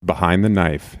Behind the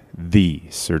Knife, the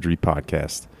surgery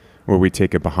podcast, where we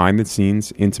take a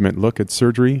behind-the-scenes, intimate look at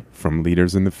surgery from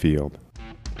leaders in the field.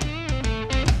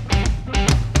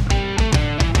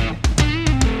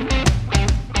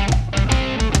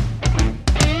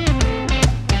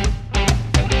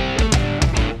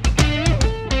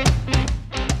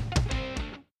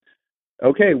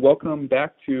 Okay, welcome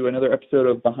back to another episode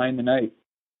of Behind the Knife.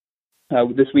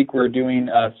 This week we're doing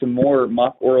some more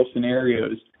mock oral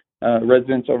scenarios.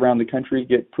 Residents around the country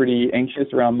get pretty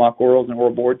anxious around mock orals and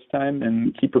oral boards time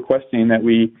and keep requesting that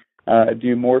we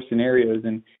do more scenarios.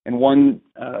 And one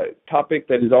topic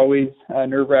that is always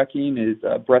nerve-wracking is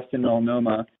breast and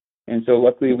melanoma. And so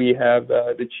luckily we have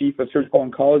the Chief of Surgical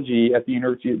Oncology at the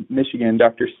University of Michigan,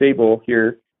 Dr. Sabol,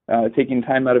 here, taking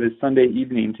time out of his Sunday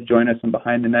evening to join us on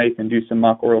Behind the Knife and do some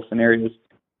mock oral scenarios.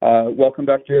 Welcome,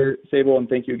 Dr. Sabol, and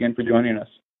thank you again for joining us.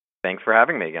 Thanks for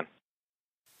having me again.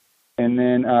 And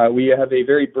then we have a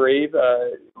very brave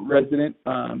resident,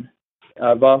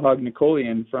 Vahag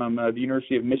Nikolian from the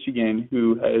University of Michigan,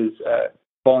 who has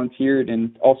volunteered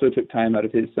and also took time out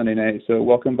of his Sunday night. So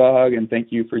welcome, Vahag, and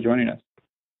thank you for joining us.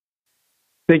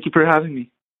 Thank you for having me.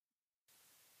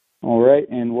 All right,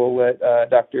 and we'll let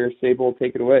Dr. Sabol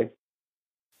take it away.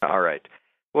 All right.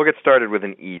 We'll get started with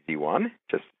an easy one,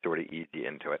 just sort of easy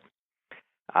into it.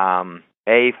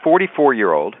 A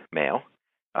 44-year-old male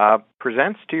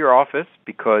presents to your office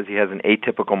because he has an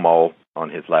atypical mole on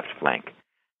his left flank.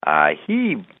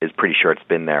 He is pretty sure it's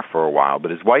been there for a while,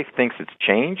 but his wife thinks it's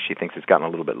changed. She thinks it's gotten a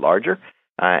little bit larger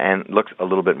and looks a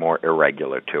little bit more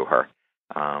irregular to her.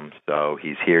 So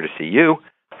he's here to see you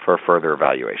for further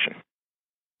evaluation.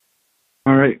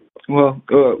 All right. Well,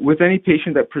 with any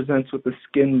patient that presents with a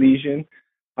skin lesion,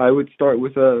 I would start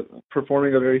with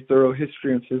performing a very thorough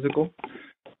history and physical.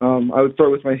 I would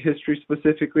start with my history,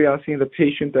 specifically asking the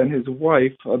patient and his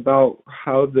wife about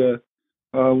how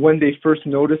when they first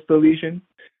noticed the lesion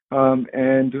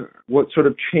and what sort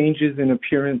of changes in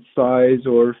appearance, size,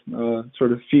 or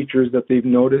sort of features that they've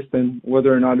noticed, and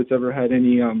whether or not it's ever had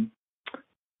any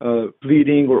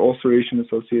bleeding or ulceration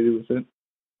associated with it.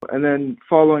 And then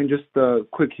following just a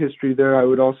quick history there, I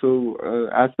would also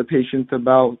ask the patient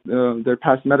about their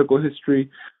past medical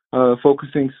history,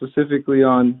 focusing specifically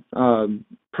on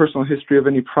personal history of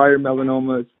any prior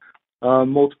melanomas,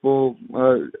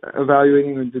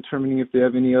 evaluating and determining if they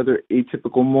have any other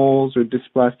atypical moles or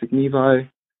dysplastic nevi,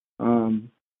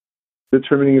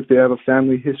 determining if they have a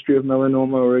family history of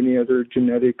melanoma or any other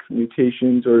genetic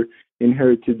mutations or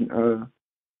inherited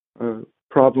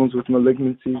problems with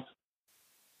malignancies,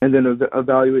 and then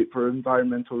evaluate for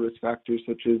environmental risk factors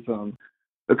such as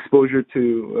exposure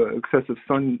to excessive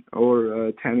sun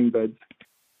or tanning beds.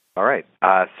 All right.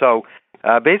 So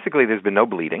basically there's been no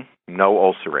bleeding, no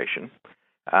ulceration.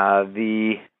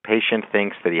 The patient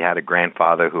thinks that he had a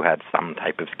grandfather who had some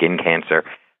type of skin cancer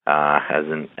as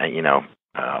an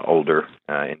older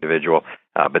individual,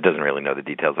 but doesn't really know the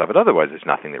details of it. Otherwise, there's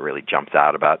nothing that really jumps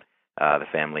out about the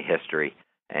family history.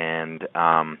 And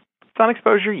sun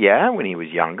exposure, yeah, when he was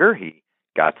younger, he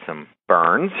got some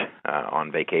burns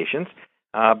on vacations,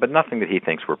 but nothing that he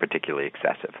thinks were particularly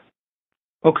excessive.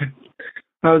 Okay.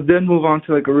 Then move on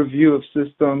to a review of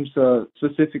systems,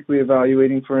 specifically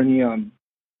evaluating for any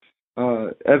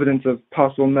evidence of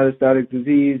possible metastatic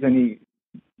disease, any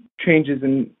changes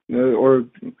in or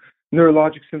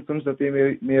neurologic symptoms that they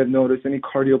may have noticed, any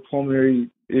cardiopulmonary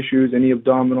issues, any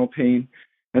abdominal pain,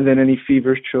 and then any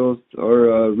fevers, chills,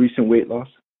 or recent weight loss.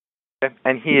 Okay.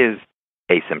 And he is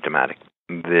asymptomatic.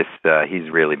 He's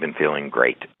really been feeling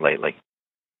great lately.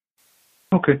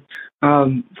 Okay.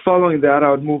 Following that, I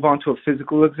would move on to a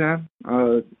physical exam.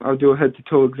 I'll do a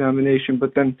head-to-toe examination,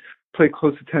 but then pay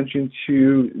close attention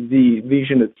to the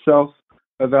lesion itself,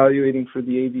 evaluating for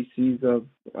the ABCs of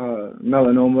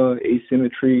melanoma,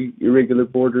 asymmetry, irregular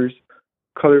borders,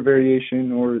 color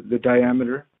variation, or the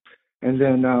diameter. And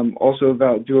then also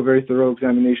do a very thorough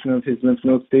examination of his lymph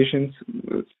node stations,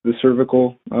 the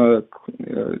cervical,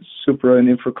 supra and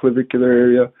infraclavicular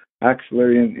area,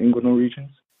 axillary and inguinal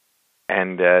regions.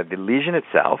 And the lesion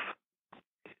itself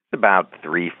is about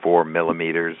 3-4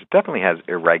 millimeters. It definitely has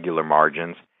irregular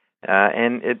margins,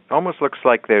 and it almost looks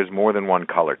like there's more than one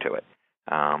color to it.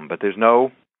 But there's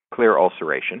no clear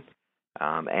ulceration,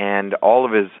 and all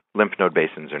of his lymph node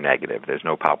basins are negative. There's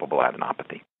no palpable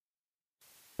adenopathy.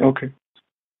 Okay.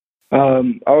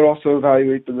 I would also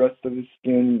evaluate the rest of his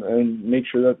skin and make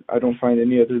sure that I don't find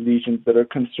any other lesions that are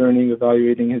concerning,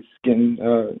 evaluating his skin,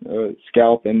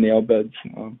 scalp, and nail beds.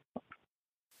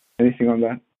 Anything on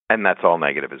that? And that's all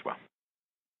negative as well.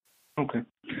 Okay.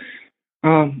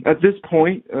 At this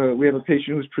point, we have a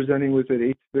patient who's presenting with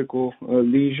an atypical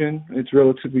lesion. It's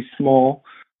relatively small.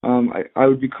 I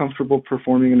would be comfortable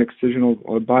performing an excisional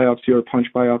biopsy or punch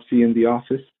biopsy in the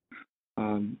office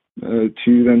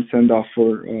to then send off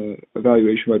for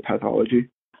evaluation by pathology.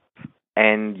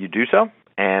 And you do so,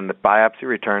 and the biopsy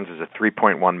returns as a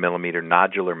 3.1 millimeter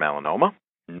nodular melanoma,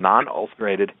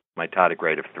 non-ulcerated, mitotic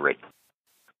rate of 3.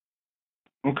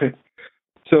 Okay.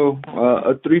 So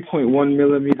a 3.1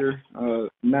 millimeter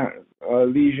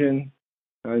lesion,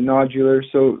 nodular.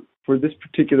 So for this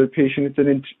particular patient, it's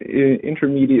an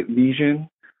intermediate lesion.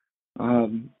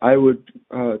 I would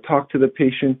talk to the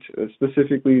patient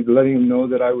specifically, letting him know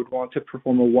that I would want to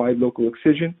perform a wide local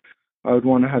excision. I would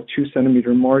want to have 2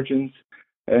 centimeter margins,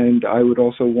 and I would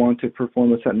also want to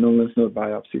perform a sentinel lymph node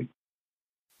biopsy.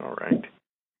 All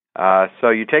right. So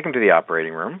you take him to the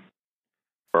operating room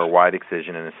for a wide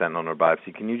excision and a sentinel node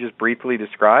biopsy. Can you just briefly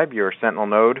describe your sentinel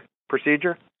node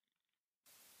procedure?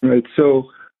 Right. So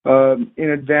in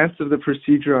advance of the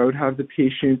procedure, I would have the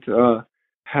patient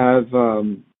have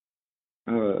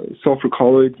sulfur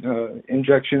colloid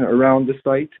injection around the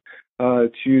site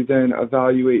to then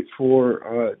evaluate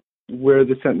for where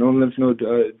the sentinel lymph node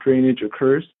drainage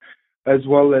occurs, as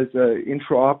well as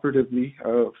intraoperatively,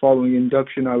 following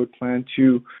induction, I would plan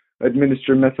to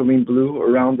administer methylene blue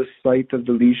around the site of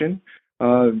the lesion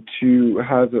to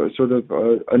have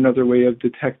another way of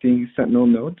detecting sentinel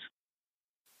nodes.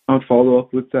 I'll follow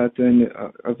up with that and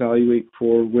evaluate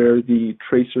for where the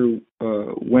tracer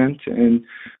went and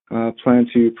plan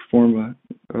to perform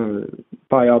a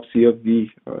biopsy of the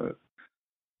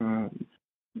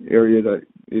area that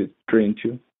it drained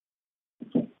to.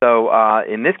 So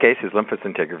in this case, his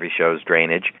lymphoscintigraphy shows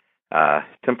drainage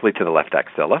simply to the left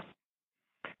axilla.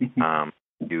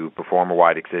 You perform a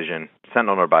wide excision,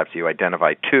 sentinel node biopsy. You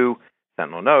identify 2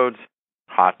 sentinel nodes,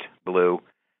 hot, blue.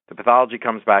 The pathology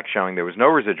comes back showing there was no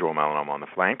residual melanoma on the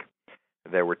flank.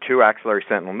 There were 2 axillary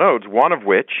sentinel nodes, one of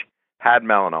which had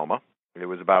melanoma. There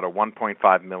was about a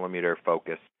 1.5 millimeter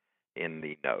focus in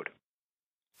the node.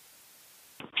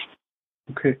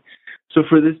 Okay. So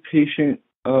for this patient,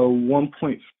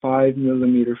 1.5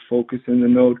 millimeter focus in the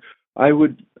node, I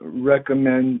would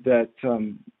recommend that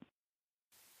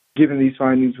given these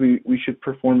findings, we should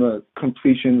perform a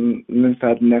completion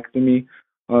lymphadenectomy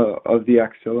of the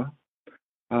axilla.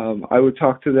 I would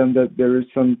talk to them that there is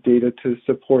some data to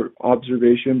support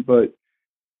observation, but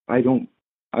I don't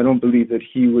believe that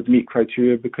he would meet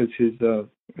criteria because the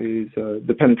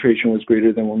penetration was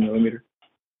greater than 1 millimeter.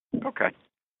 Okay.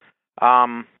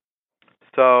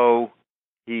 So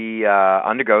he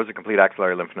undergoes a complete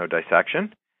axillary lymph node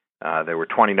dissection. There were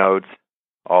 20 nodes,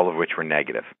 all of which were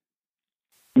negative.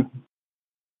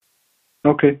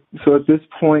 Okay. So at this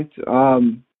point,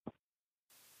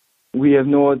 we have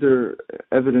no other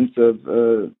evidence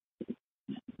of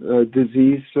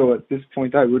disease. So at this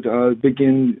point, I would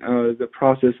begin the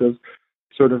process of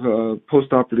sort of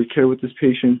post-operative care with this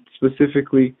patient,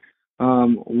 specifically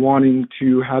wanting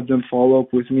to have them follow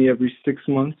up with me every 6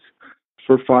 months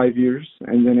for 5 years,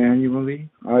 and then annually.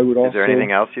 I would also. Is there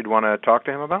anything else you'd want to talk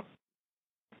to him about?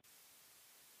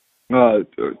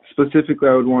 Specifically,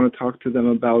 I would want to talk to them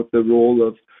about the role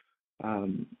of,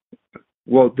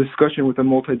 discussion with a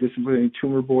multidisciplinary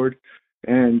tumor board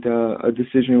and a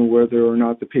decision whether or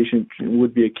not the patient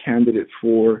would be a candidate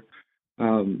for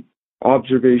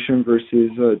observation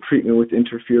versus treatment with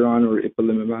interferon or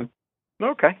ipilimumab.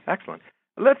 Okay, excellent.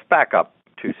 Let's back up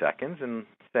 2 seconds and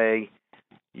say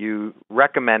you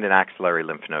recommend an axillary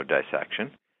lymph node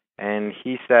dissection, and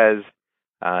he says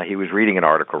he was reading an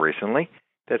article recently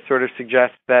that sort of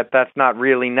suggests that that's not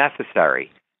really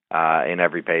necessary in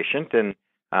every patient, and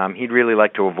he'd really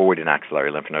like to avoid an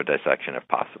axillary lymph node dissection if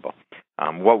possible.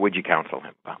 What would you counsel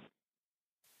him about?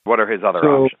 What are his other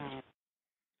options?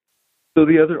 So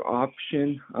the other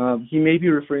option, he may be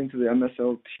referring to the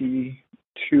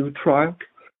MSLT2 trial,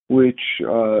 which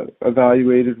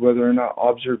evaluated whether or not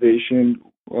observation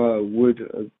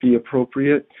would be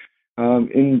appropriate.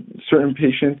 In certain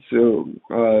patients,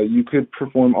 you could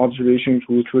perform observations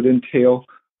which would entail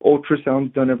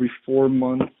ultrasounds done every 4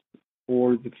 months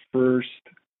for the first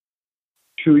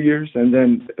 2 years, and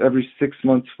then every 6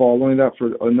 months following that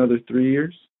for another 3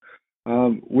 years.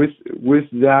 With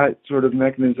that sort of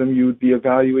mechanism, you would be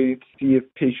evaluating to see if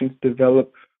patients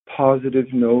develop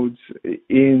positive nodes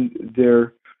in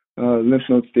their lymph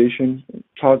node station.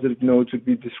 Positive nodes would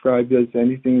be described as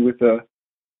anything with a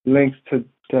length to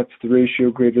depth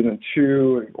ratio greater than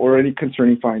 2, or any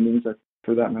concerning findings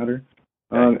for that matter.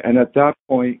 And at that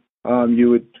point, you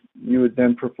would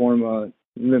then perform a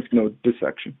lymph node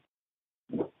dissection.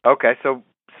 Okay, so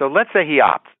let's say he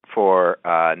opts for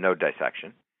node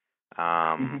dissection.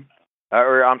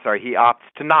 Or I'm sorry, he opts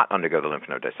to not undergo the lymph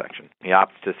node dissection. He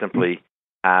opts to simply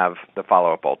have the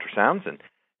follow-up ultrasounds, and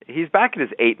he's back at his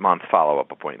 8-month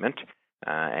follow-up appointment,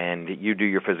 and you do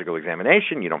your physical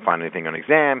examination. You don't find anything on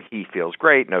exam. He feels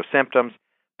great, no symptoms,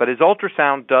 but his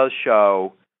ultrasound does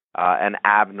show an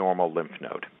abnormal lymph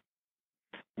node.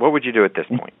 What would you do at this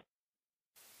point?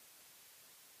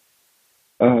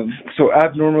 So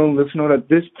abnormal lymph node, at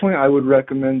this point, I would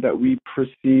recommend that we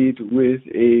proceed with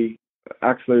a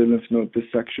axillary lymph node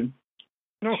dissection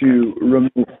to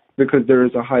remove, because there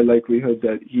is a high likelihood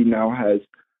that he now has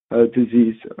a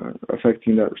disease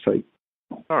affecting that site.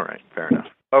 All right, fair enough.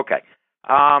 Okay.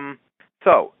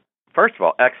 So, first of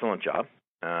all, excellent job.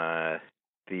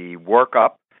 The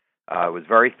workup was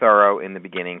very thorough in the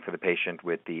beginning for the patient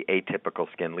with the atypical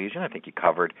skin lesion. I think you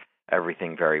covered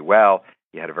everything very well.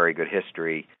 You had a very good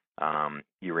history.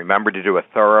 You remembered to do a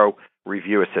thorough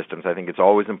review of systems. I think it's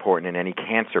always important in any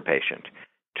cancer patient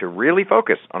to really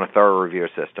focus on a thorough review of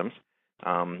systems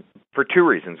for two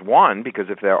reasons. One, because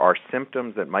if there are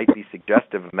symptoms that might be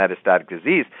suggestive of metastatic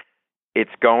disease,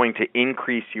 it's going to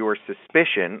increase your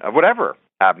suspicion of whatever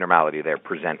abnormality they're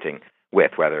presenting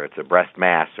with, whether it's a breast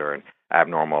mass or an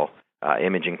abnormal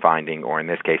imaging finding, or in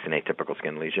this case, an atypical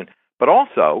skin lesion. But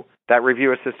also, that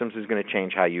review of systems is going to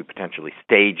change how you potentially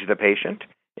stage the patient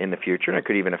in the future, and it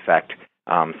could even affect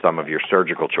some of your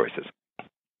surgical choices.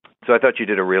 So I thought you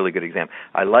did a really good exam.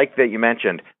 I like that you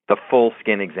mentioned the full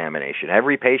skin examination.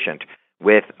 Every patient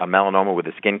with a melanoma with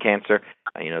a skin cancer,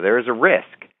 there is a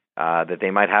risk that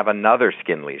they might have another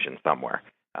skin lesion somewhere,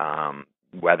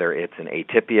 whether it's an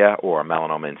atypia or a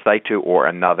melanoma in situ or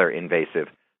another invasive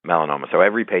melanoma. So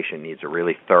every patient needs a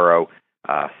really thorough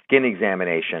skin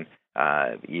examination.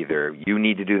 Either you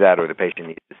need to do that or the patient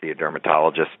needs to see a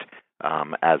dermatologist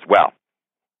as well.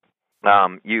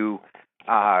 You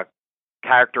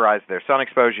characterized their sun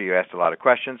exposure. You asked a lot of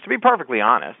questions. To be perfectly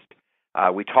honest,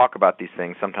 we talk about these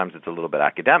things. Sometimes it's a little bit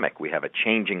academic. We have a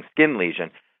changing skin lesion.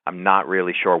 I'm not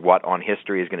really sure what on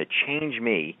history is going to change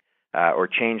me or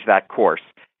change that course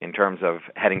in terms of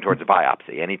heading towards a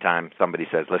biopsy. Anytime somebody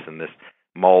says, listen, this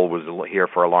mole was here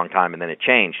for a long time and then it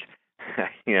changed,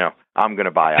 I'm going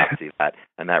to biopsy that,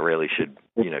 and that really should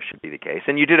be the case.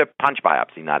 And you did a punch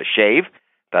biopsy, not a shave.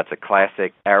 That's a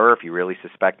classic error. If you really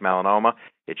suspect melanoma,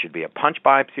 it should be a punch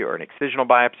biopsy or an excisional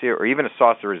biopsy or even a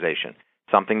saucerization,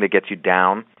 something that gets you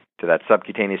down to that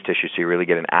subcutaneous tissue so you really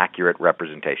get an accurate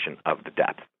representation of the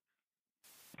depth.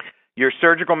 Your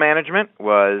surgical management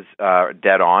was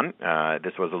dead on.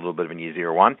 This was a little bit of an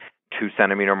easier one.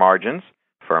 2-centimeter margins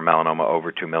for a melanoma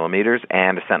over 2 millimeters,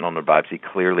 and a sentinel node biopsy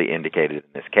clearly indicated in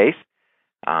this case.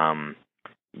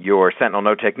 Your sentinel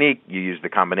node technique, you use the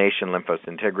combination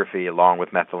lymphoscintigraphy along with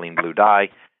methylene blue dye.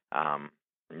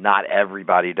 Not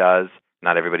everybody does.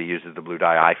 Not everybody uses the blue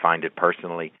dye. I find it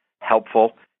personally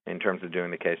helpful in terms of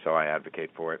doing the case, so I advocate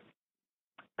for it.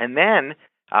 And then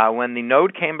when the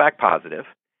node came back positive,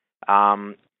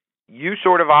 you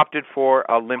sort of opted for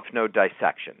a lymph node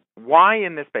dissection. Why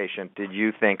in this patient did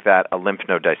you think that a lymph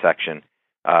node dissection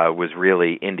was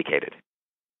really indicated?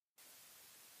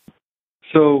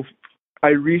 So I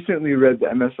recently read the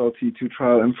MSLT2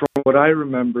 trial, and from what I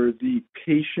remember, the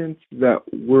patients that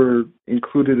were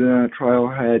included in that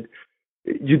trial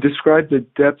you described the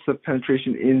depth of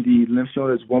penetration in the lymph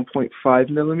node as 1.5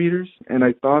 millimeters, and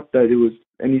I thought that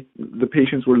the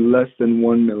patients were less than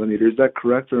 1 millimeter. Is that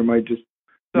correct, or am I just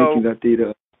making that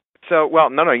data?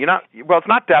 No, you're not. Well, it's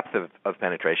not depth of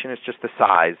penetration. It's just the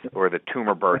size or the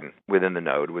tumor burden within the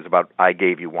node was about, I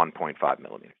gave you 1.5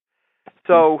 millimeters.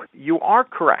 So you are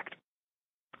correct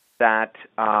that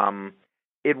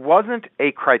it wasn't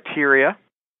a criteria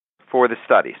for the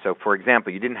study. So, for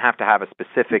example, you didn't have to have a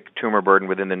specific tumor burden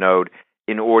within the node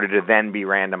in order to then be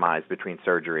randomized between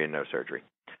surgery and no surgery.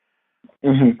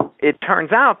 Mm-hmm. It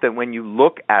turns out that when you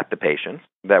look at the patients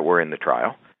that were in the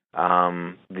trial,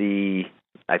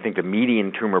 I think the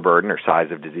median tumor burden or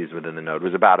size of disease within the node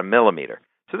was about 1 millimeter.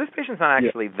 So this patient's not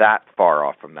actually that far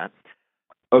off from that.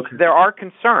 Okay. There are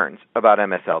concerns about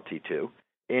MSLT2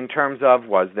 in terms of,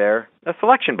 was there a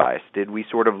selection bias? Did we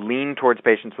sort of lean towards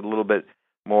patients with a little bit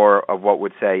more of what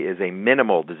would say is a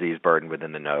minimal disease burden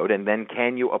within the node? And then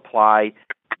can you apply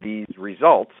these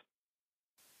results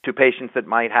to patients that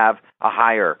might have a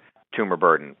higher tumor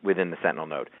burden within the sentinel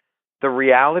node? The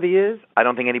reality is, I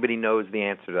don't think anybody knows the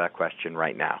answer to that question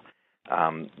right now.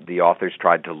 The authors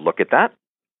tried to look at that.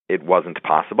 It wasn't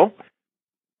possible.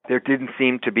 There didn't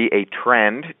seem to be a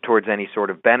trend towards any sort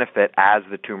of benefit as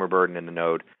the tumor burden in the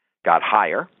node got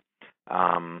higher.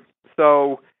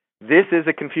 So this is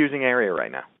a confusing area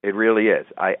right now. It really is.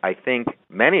 I think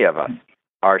many of us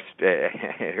are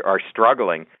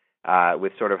struggling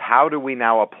with sort of how do we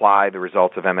now apply the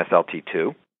results of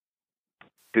MSLT2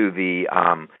 to the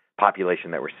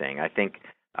population that we're seeing. I think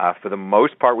for the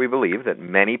most part, we believe that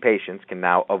many patients can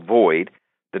now avoid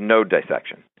the node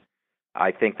dissection.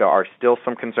 I think there are still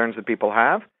some concerns that people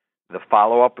have. The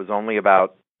follow-up was only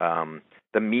about,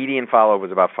 the median follow-up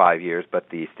was about 5 years, but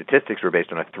the statistics were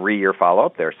based on a 3-year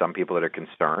follow-up. There are some people that are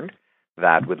concerned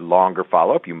that with longer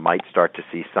follow-up, you might start to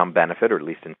see some benefit, or at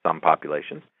least in some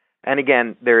populations. And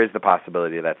again, there is the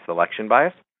possibility of that selection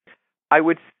bias. I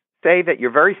would say that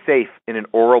you're very safe in an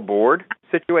oral board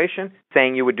situation,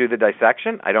 saying you would do the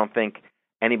dissection. I don't think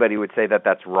anybody would say that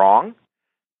that's wrong.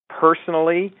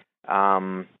 Personally,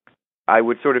 I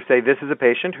would sort of say this is a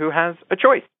patient who has a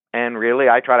choice. And really,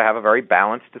 I try to have a very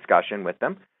balanced discussion with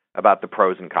them about the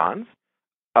pros and cons,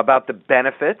 about the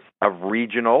benefits of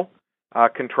regional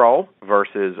control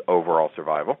versus overall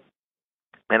survival,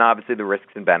 and obviously the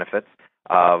risks and benefits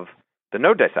of the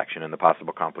node dissection and the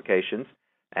possible complications.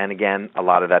 And again, a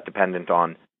lot of that dependent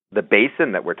on the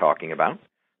basin that we're talking about.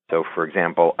 So, for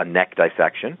example, a neck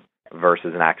dissection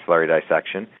versus an axillary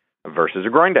dissection versus a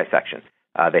groin dissection.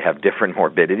 They have different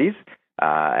morbidities.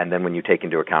 And then when you take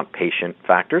into account patient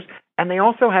factors, and they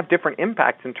also have different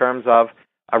impacts in terms of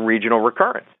a regional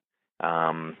recurrence.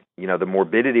 The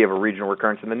morbidity of a regional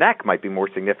recurrence in the neck might be more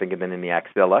significant than in the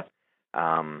axilla,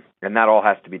 and that all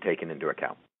has to be taken into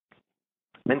account.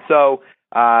 And so,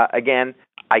 again,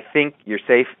 I think you're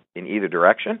safe in either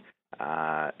direction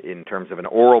in terms of an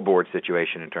oral board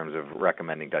situation, in terms of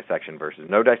recommending dissection versus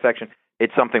no dissection.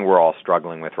 It's something we're all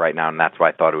struggling with right now, and that's why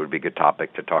I thought it would be a good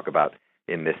topic to talk about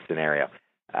in this scenario.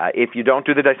 If you don't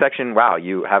do the dissection, wow,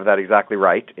 you have that exactly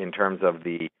right in terms of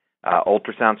the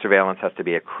ultrasound surveillance has to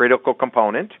be a critical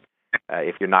component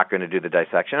if you're not going to do the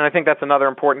dissection. And I think that's another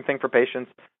important thing for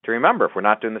patients to remember. If we're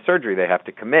not doing the surgery, they have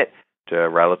to commit to a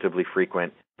relatively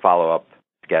frequent follow-up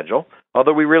schedule,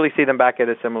 although we really see them back at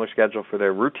a similar schedule for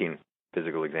their routine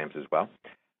physical exams as well.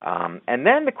 And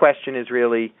then the question is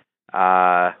really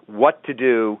what to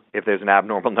do if there's an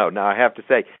abnormal node. Now, I have to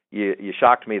say, you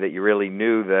shocked me that you really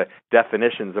knew the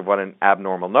definitions of what an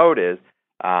abnormal node is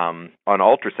on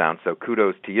ultrasound, so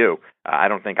kudos to you. I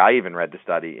don't think I even read the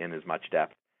study in as much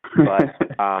depth. But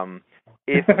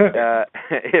if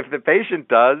the patient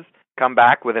does come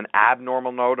back with an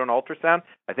abnormal node on ultrasound,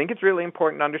 I think it's really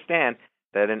important to understand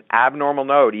that an abnormal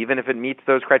node, even if it meets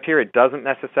those criteria, doesn't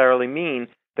necessarily mean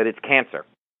that it's cancer.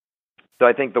 So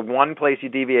I think the one place you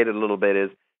deviated a little bit is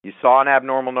you saw an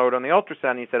abnormal node on the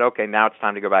ultrasound and you said, okay, now it's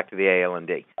time to go back to the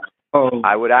ALND.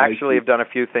 I would actually have done a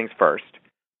few things first.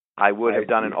 I would have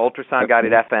done an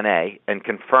ultrasound-guided FNA and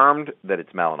confirmed that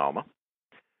it's melanoma,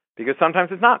 because sometimes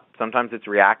it's not. Sometimes it's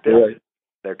reactive. Right.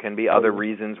 There can be other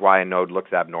reasons why a node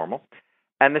looks abnormal.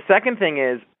 And the second thing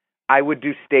is I would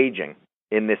do staging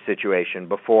in this situation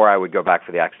before I would go back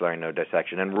for the axillary node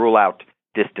dissection and rule out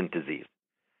distant disease.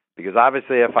 Because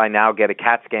obviously if I now get a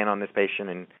CAT scan on this patient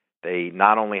and they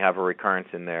not only have a recurrence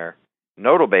in their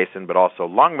nodal basin but also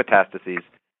lung metastases,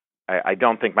 I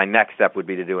don't think my next step would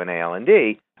be to do an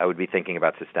ALND. I would be thinking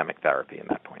about systemic therapy in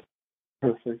that point.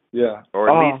 Perfect, yeah. Or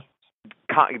at least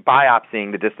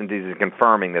biopsying the distant disease and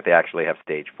confirming that they actually have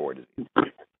stage 4 disease.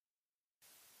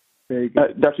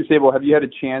 Dr. Sable, have you had a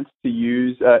chance to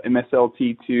use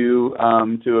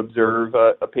MSLT2 to observe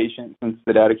a patient since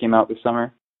the data came out this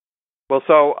summer? Well,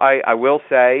 so I will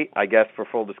say, I guess for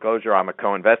full disclosure, I'm a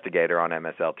co-investigator on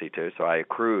MSLT2, so I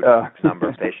accrued a number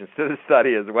of patients to the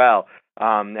study as well.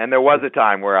 And there was a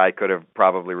time where I could have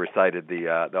probably recited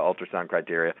the ultrasound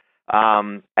criteria.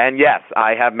 And yes,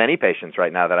 I have many patients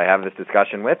right now that I have this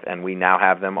discussion with, and we now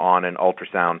have them on an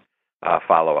ultrasound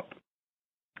follow-up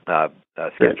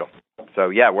schedule. So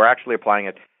yeah, we're actually applying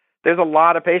it. There's a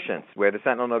lot of patients where the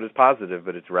sentinel node is positive,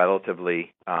 but it's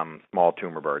relatively small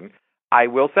tumor burden. I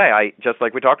will say, just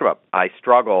like we talked about, I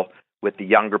struggle with the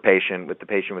younger patient, with the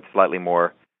patient with slightly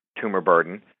more tumor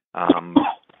burden.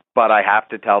 But I have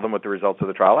to tell them what the results of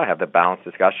the trial. I have the balanced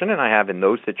discussion, and I have in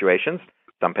those situations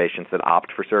some patients that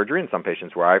opt for surgery and some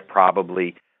patients where I've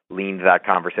probably leaned that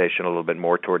conversation a little bit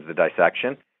more towards the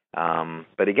dissection.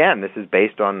 But again, this is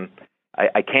based on,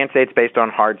 I can't say it's based on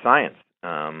hard science.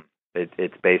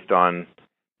 It's based on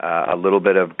a little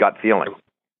bit of gut feeling.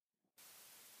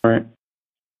 All right.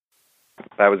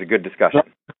 That was a good discussion.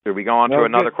 Should we go on to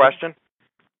another question?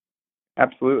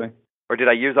 Absolutely. Or did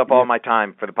I use up all my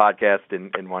time for the podcast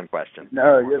in one question?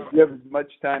 No, you have as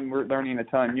much time. We're learning a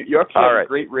ton. You actually have a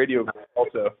great radio voice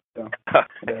also. So,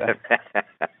 yeah.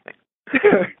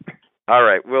 All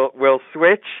right. We'll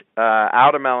switch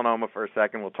out of melanoma for a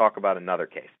second. We'll talk about another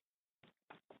case.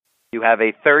 You have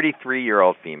a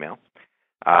 33-year-old female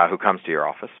who comes to your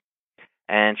office,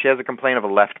 and she has a complaint of a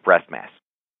left breast mass.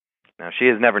 Now, she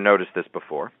has never noticed this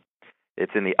before.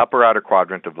 It's in the upper outer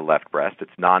quadrant of the left breast.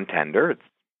 It's non-tender. It's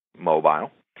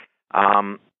mobile.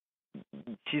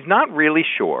 She's not really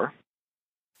sure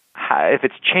if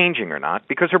it's changing or not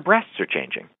because her breasts are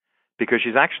changing, because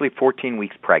she's actually 14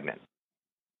 weeks pregnant.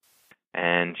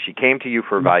 And she came to you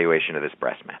for evaluation of this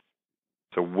breast mass.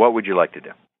 So what would you like to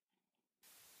do?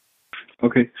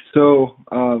 Okay, so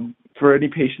for any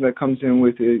patient that comes in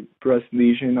with a breast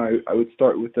lesion, I would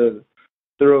start with a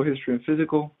thorough history and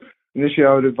physical. Initially,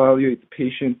 I would evaluate the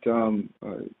patient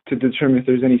to determine if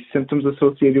there's any symptoms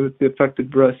associated with the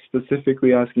affected breast,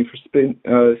 specifically asking for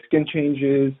skin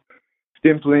changes,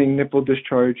 dimpling, nipple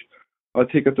discharge. I'll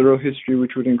take a thorough history,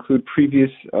 which would include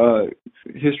previous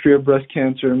history of breast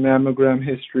cancer, mammogram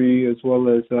history, as well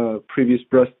as previous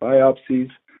breast biopsies.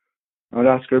 I'd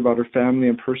ask her about her family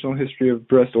and personal history of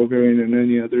breast, ovarian, and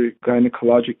any other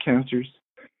gynecologic cancers.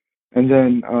 And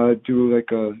then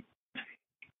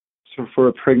so for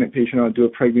a pregnant patient, I'll do a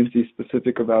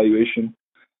pregnancy-specific evaluation,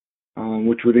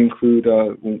 which would include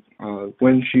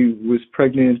when she was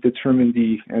pregnant, determine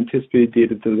the anticipated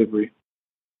date of delivery.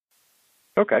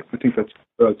 Okay. I think that's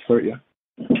where I'd start, yeah.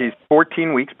 She's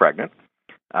 14 weeks pregnant,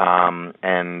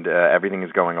 and everything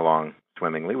is going along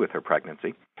swimmingly with her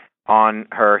pregnancy. On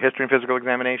her history and physical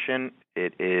examination,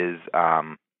 it is,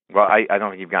 I don't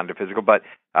think you've gotten to physical, but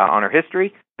on her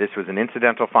history, this was an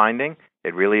incidental finding.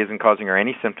 It really isn't causing her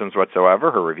any symptoms whatsoever.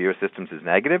 Her review of symptoms is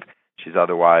negative. She's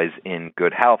otherwise in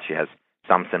good health. She has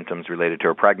some symptoms related to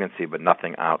her pregnancy, but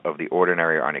nothing out of the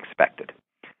ordinary or unexpected.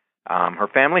 Her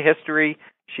family history,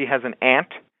 she has an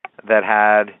aunt that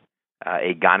had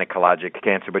a gynecologic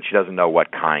cancer, but she doesn't know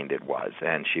what kind it was,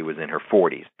 and she was in her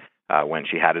 40s when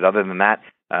she had it. Other than that,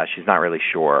 she's not really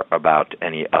sure about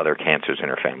any other cancers in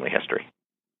her family history.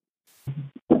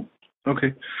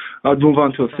 Okay. I'll move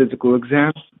on to a physical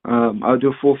exam. I'll do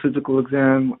a full physical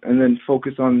exam and then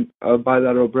focus on a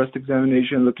bilateral breast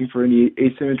examination, looking for any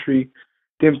asymmetry,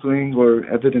 dimpling, or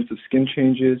evidence of skin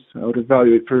changes. I would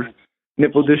evaluate for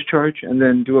nipple discharge and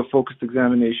then do a focused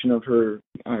examination of her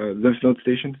lymph node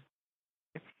stations.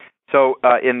 So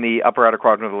in the upper outer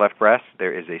quadrant of the left breast,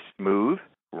 there is a smooth,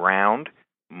 round,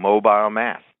 mobile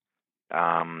mass.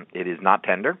 It is not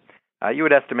tender. You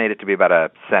would estimate it to be about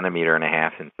 1.5 centimeters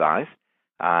in size,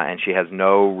 and she has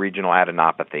no regional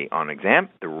adenopathy on exam.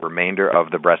 The remainder of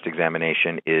the breast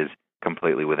examination is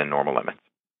completely within normal limits.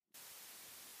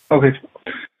 Okay.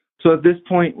 So at this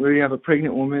point, we have a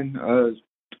pregnant woman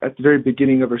at the very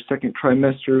beginning of her second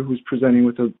trimester who's presenting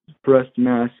with a breast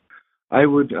mass. I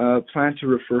would plan to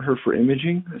refer her for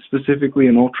imaging, specifically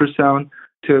an ultrasound,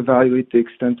 to evaluate the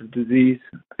extent of disease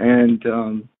and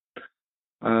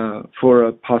for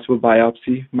a possible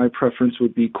biopsy. My preference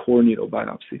would be core needle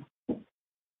biopsy.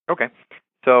 Okay.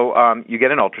 So you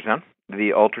get an ultrasound.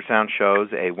 The ultrasound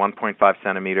shows a 1.5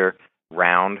 centimeter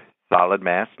round solid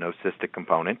mass, no cystic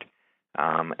component,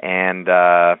 and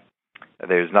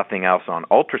there's nothing else on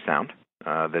ultrasound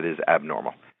that is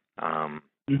abnormal.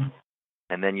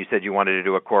 And then you said you wanted to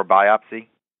do a core biopsy?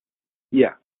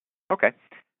 Yeah. Okay.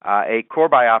 A core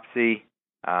biopsy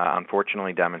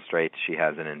unfortunately demonstrates she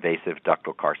has an invasive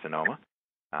ductal carcinoma.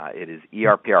 It is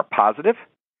ERPR positive.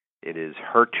 It is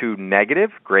HER2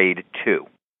 negative, grade 2.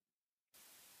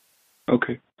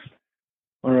 Okay.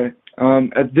 All right.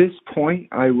 At this point,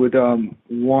 I would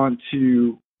want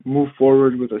to move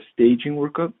forward with a staging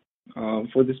workup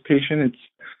for this patient.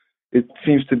 It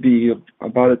seems to be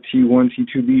about a T1,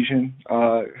 T2 lesion.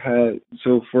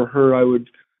 So for her, I would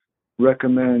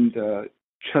recommend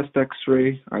chest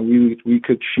X-ray. We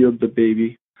could shield the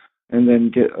baby and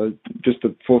then get just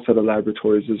a full set of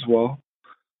laboratories as well.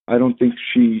 I don't think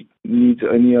she needs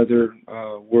any other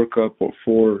workup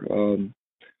for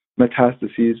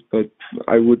metastases, but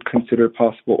I would consider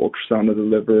possible ultrasound of the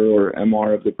liver or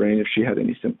MR of the brain if she had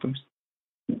any symptoms.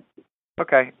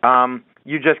 Okay.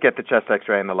 You just get the chest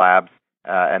X-ray in the labs,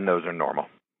 and those are normal.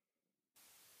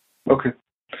 Okay.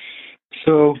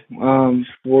 So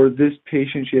for this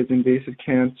patient, she has invasive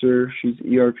cancer. She's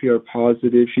ERPR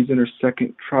positive. She's in her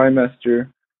second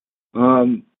trimester.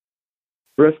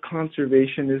 Breast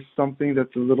conservation is something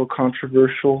that's a little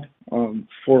controversial.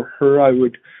 For her, I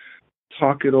would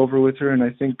talk it over with her, and I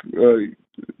think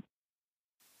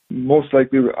most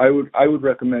likely I would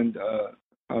recommend a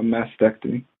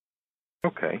mastectomy.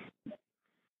 Okay.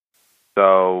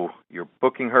 So you're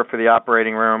booking her for the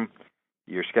operating room.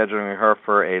 You're scheduling her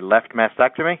for a left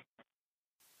mastectomy?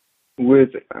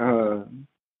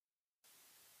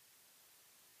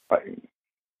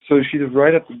 So she's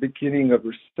right at the beginning of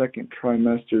her second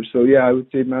trimester. So yeah, I would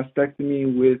say mastectomy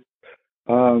with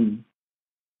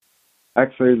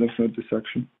axillary lymph node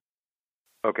dissection.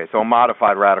 Okay, so a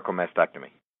modified radical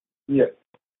mastectomy. Yeah.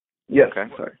 Yes.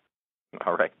 Okay. Sorry.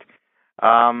 All right.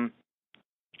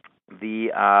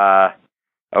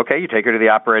 Okay, you take her to the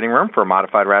operating room for a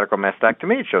modified radical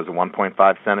mastectomy. It shows a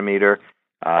 1.5 centimeter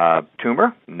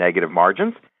tumor, negative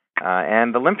margins,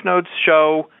 and the lymph nodes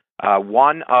show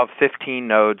 1 of 15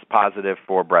 nodes positive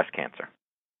for breast cancer.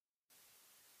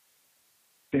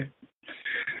 Okay.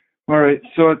 All right.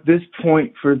 So at this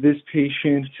point, for this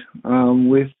patient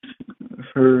with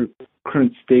her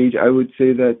current stage, I would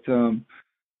say that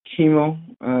chemo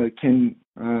can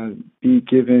be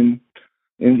given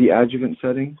in the adjuvant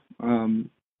setting.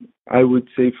 I would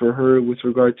say for her, with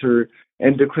regard to her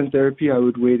endocrine therapy, I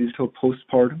would wait until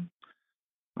postpartum.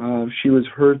 She was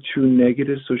HER2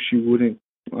 negative, so she wouldn't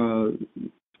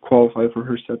qualify for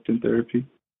Herceptin therapy.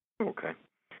 Okay.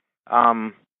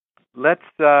 Let's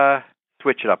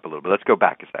switch it up a little bit. Let's go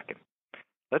back a second.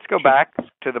 Let's go back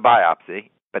to the biopsy,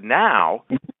 but now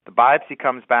the biopsy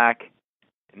comes back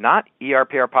not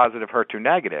ERPR positive, HER2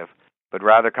 negative, but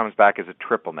rather comes back as a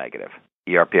triple negative,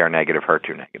 ERPR negative,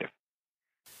 HER2 negative.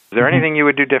 Is there anything you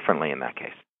would do differently in that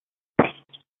case?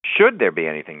 Should there be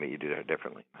anything that you do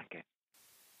differently in that case?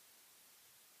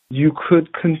 You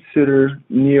could consider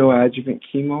neoadjuvant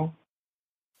chemo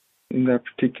in that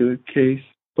particular case,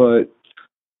 but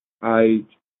I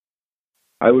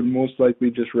would most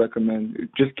likely just recommend,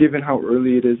 just given how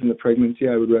early it is in the pregnancy,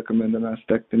 I would recommend a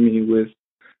mastectomy with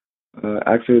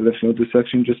axillary lymph node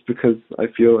dissection, just because I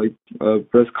feel like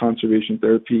breast conservation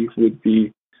therapy would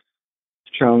be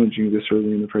challenging this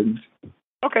early in the pregnancy.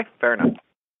 Okay, fair enough.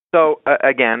 So,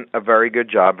 again, a very good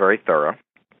job, very thorough.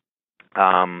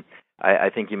 I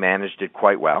think you managed it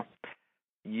quite well.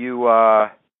 You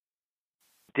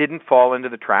didn't fall into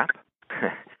the trap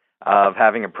of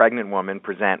having a pregnant woman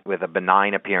present with a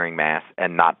benign-appearing mass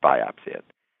and not biopsy it.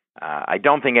 I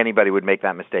don't think anybody would make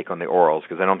that mistake on the orals,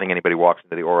 because I don't think anybody walks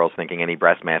into the orals thinking any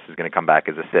breast mass is going to come back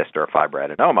as a cyst or a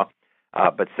fibroadenoma.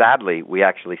 But sadly, we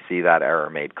actually see that error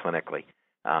made clinically,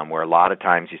 where a lot of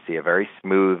times you see a very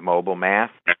smooth, mobile mass.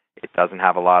 It doesn't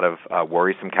have a lot of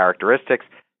worrisome characteristics,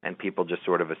 and people just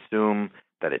sort of assume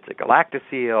that it's a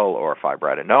galactocele or a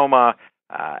fibroadenoma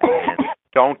and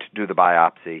don't do the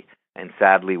biopsy. And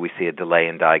sadly, we see a delay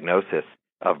in diagnosis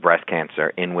of breast cancer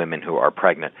in women who are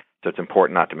pregnant. So it's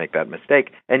important not to make that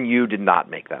mistake, and you did not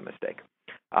make that mistake.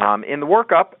 In the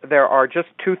workup, there are just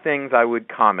 2 things I would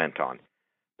comment on.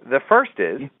 The first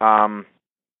is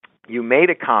you made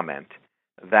a comment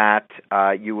that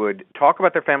you would talk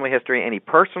about their family history, any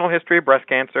personal history of breast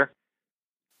cancer,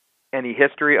 any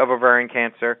history of ovarian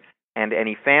cancer, and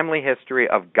any family history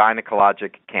of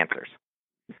gynecologic cancers.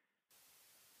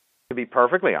 To be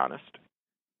perfectly honest,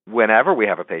 whenever we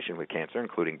have a patient with cancer,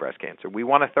 including breast cancer, we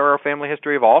want a thorough family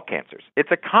history of all cancers.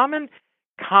 It's a common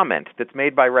comment that's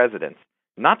made by residents,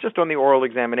 not just on the oral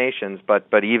examinations, but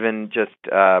even just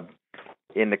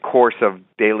in the course of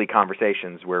daily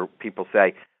conversations where people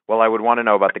say, well, I would want to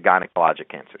know about the gynecologic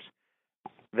cancers.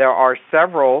 There are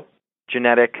several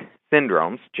genetic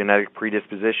syndromes, genetic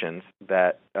predispositions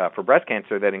that for breast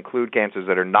cancer that include cancers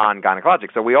that are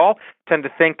non-gynecologic. So we all tend to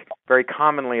think very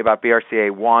commonly about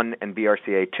BRCA1 and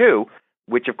BRCA2,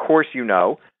 which of course you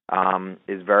know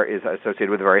is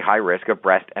associated with a very high risk of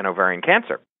breast and ovarian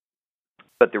cancer.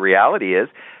 But the reality is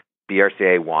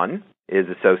BRCA1 is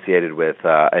associated with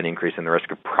an increase in the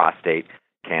risk of prostate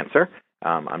cancer.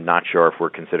 I'm not sure if we're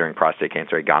considering prostate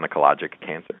cancer a gynecologic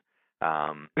cancer.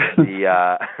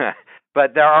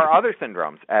 But there are other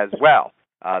syndromes as well.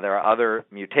 There are other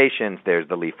mutations. There's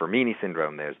the Li-Fermini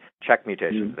syndrome. There's check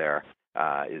mutations. There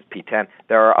is P10.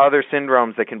 There are other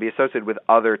syndromes that can be associated with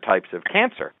other types of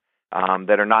cancer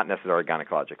that are not necessarily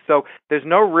gynecologic. So there's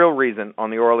no real reason on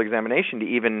the oral examination to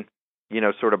even,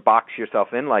 sort of box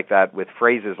yourself in like that with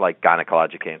phrases like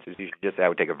gynecologic cancers. You should just say, I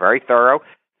would take a very thorough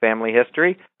family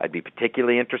history. I'd be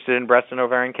particularly interested in breast and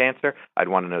ovarian cancer. I'd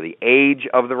want to know the age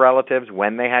of the relatives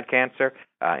when they had cancer.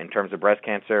 In terms of breast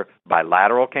cancer,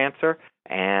 bilateral cancer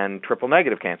and triple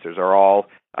negative cancers are all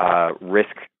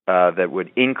risk that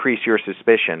would increase your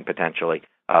suspicion potentially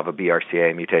of a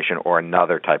BRCA mutation or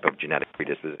another type of genetic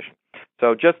predisposition.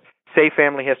 So just say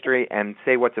family history and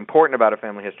say what's important about a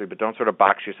family history, but don't sort of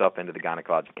box yourself into the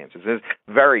gynecologic cancers. This is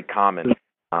very common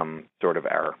sort of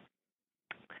error.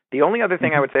 The only other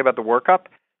thing I would say about the workup,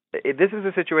 this is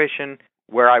a situation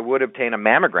where I would obtain a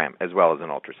mammogram as well as an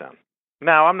ultrasound.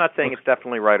 Now, I'm not saying it's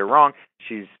definitely right or wrong.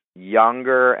 She's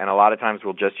younger, and a lot of times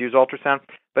we'll just use ultrasound.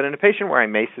 But in a patient where I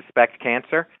may suspect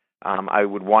cancer, I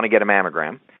would want to get a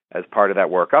mammogram as part of that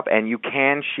workup. And you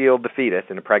can shield the fetus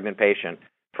in a pregnant patient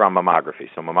from mammography.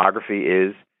 So mammography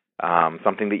is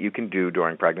something that you can do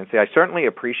during pregnancy. I certainly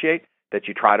appreciate that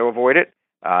you try to avoid it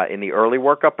in the early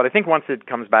workup, but I think once it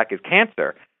comes back as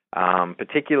cancer,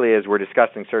 particularly as we're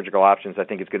discussing surgical options, I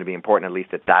think it's going to be important, at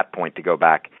least at that point, to go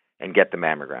back and get the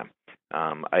mammogram.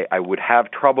 I would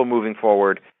have trouble moving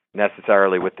forward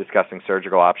necessarily with discussing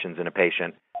surgical options in a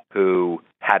patient who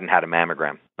hadn't had a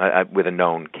mammogram with a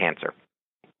known cancer.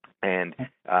 And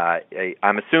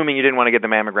I'm assuming you didn't want to get the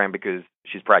mammogram because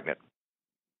she's pregnant.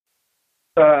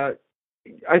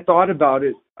 I thought about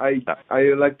it. I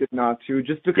elected not to,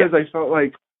 just because I felt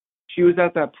like she was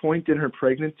at that point in her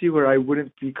pregnancy where I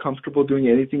wouldn't be comfortable doing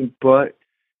anything but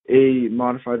a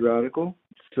modified radical.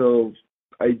 So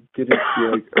I didn't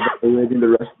feel like evaluating the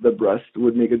rest of the breast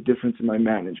would make a difference in my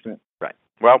management. Right.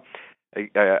 Well,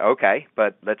 okay,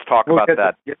 but let's talk about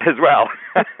that as well.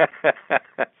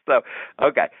 So,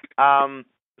 okay.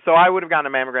 So I would have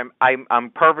gotten a mammogram.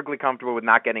 I'm perfectly comfortable with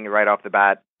not getting it right off the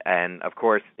bat. And, of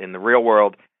course, in the real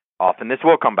world, often this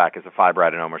will come back as a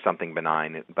fibroadenoma or something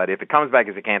benign. But if it comes back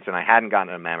as a cancer and I hadn't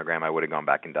gotten a mammogram, I would have gone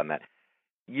back and done that.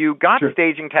 You got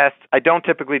staging tests. I don't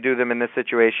typically do them in this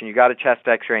situation. You got a chest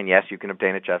X-ray, and yes, you can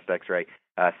obtain a chest X-ray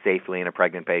safely in a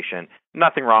pregnant patient.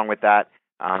 Nothing wrong with that.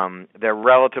 They're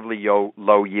relatively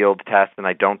low yield tests, and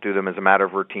I don't do them as a matter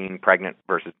of routine, pregnant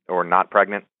versus or not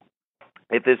pregnant.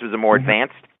 If this was a more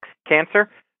advanced cancer,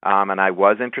 and I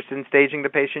was interested in staging the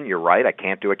patient, you're right. I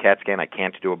can't do a CAT scan. I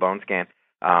can't do a bone scan.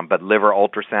 But liver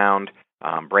ultrasound,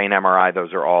 brain MRI,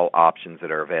 those are all options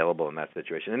that are available in that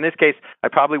situation. In this case, I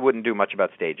probably wouldn't do much about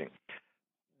staging.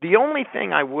 The only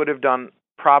thing I would have done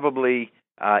probably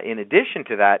in addition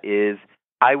to that is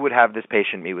I would have this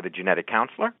patient meet with a genetic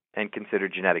counselor and consider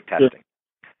genetic testing.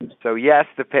 So yes,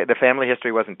 the family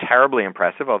history wasn't terribly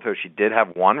impressive, although she did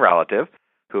have one relative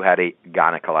who had a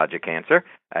gynecologic cancer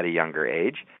at a younger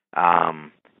age.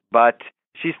 But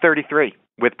she's 33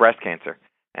 with breast cancer.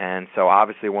 And so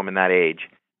obviously a woman that age,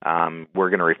 we're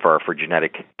going to refer for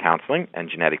genetic counseling and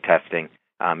genetic testing,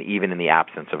 even in the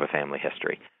absence of a family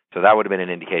history. So that would have been an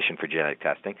indication for genetic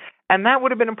testing. And that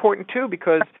would have been important, too,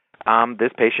 because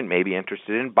this patient may be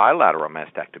interested in bilateral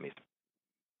mastectomies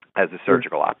as a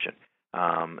surgical option.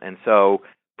 And so,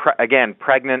 again,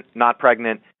 pregnant, not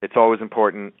pregnant, it's always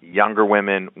important. Younger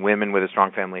women, women with a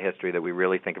strong family history, that we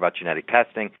really think about genetic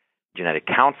testing, genetic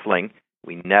counseling.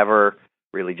 We never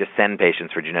really just send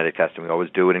patients for genetic testing. We always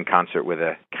do it in concert with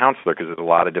a counselor because there's a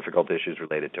lot of difficult issues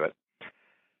related to it.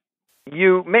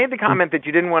 You made the comment that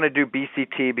you didn't want to do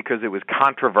BCT because it was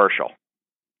controversial.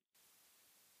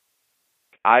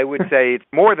 I would say it's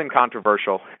more than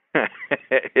controversial.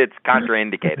 It's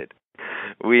contraindicated.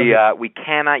 We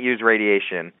cannot use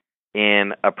radiation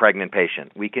in a pregnant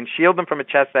patient. We can shield them from a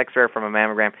chest X-ray or from a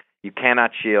mammogram. You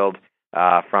cannot shield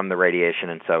from the radiation,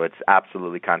 and so it's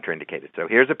absolutely contraindicated. So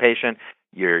here's a patient.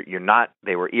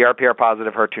 They were ER/PR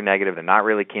positive, HER2 negative. They're not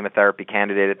really chemotherapy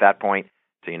candidate at that point,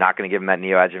 so you're not going to give them that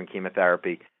neoadjuvant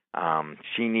chemotherapy.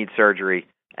 She needs surgery,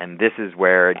 and this is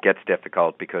where it gets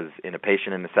difficult because in a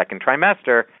patient in the second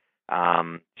trimester,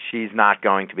 she's not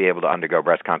going to be able to undergo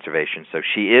breast conservation. So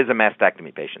she is a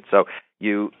mastectomy patient. So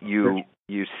you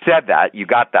said that, you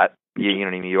got that,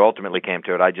 you ultimately came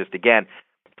to it. I just, again,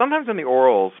 sometimes in the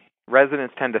orals,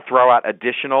 residents tend to throw out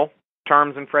additional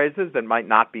terms and phrases that might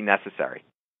not be necessary.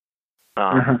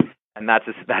 And that's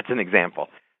an example.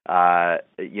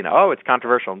 It's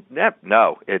controversial. Yep,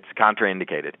 no, it's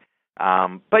contraindicated.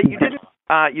 But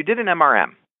you did an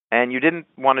MRM, and you didn't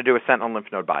want to do a sentinel lymph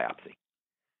node biopsy.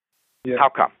 Yeah. How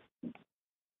come?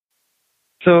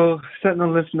 So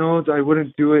sentinel lymph nodes, I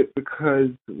wouldn't do it because,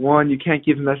 one, you can't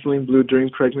give methylene blue during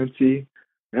pregnancy,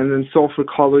 and then sulfur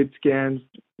colloid scans,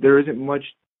 there isn't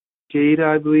much data,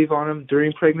 I believe, on them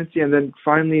during pregnancy. And then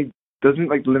finally, doesn't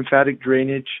lymphatic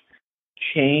drainage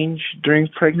change during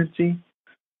pregnancy?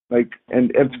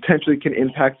 And potentially can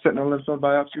impact sentinel lymph node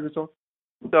biopsy results?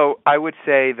 So I would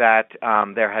say that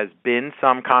there has been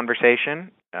some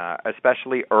conversation,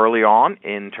 especially early on,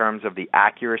 in terms of the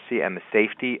accuracy and the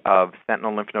safety of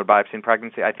sentinel lymph node biopsy in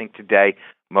pregnancy. I think today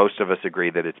most of us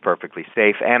agree that it's perfectly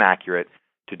safe and accurate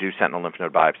to do sentinel lymph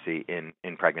node biopsy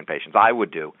in pregnant patients. I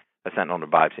would do a sentinel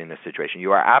node biopsy in this situation.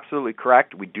 You are absolutely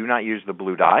correct. We do not use the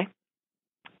blue dye.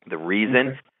 The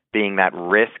reason being that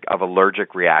risk of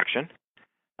allergic reaction.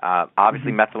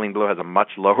 Obviously, methylene blue has a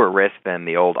much lower risk than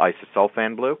the old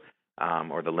isosulfan blue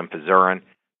or the lymphozurin,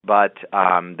 but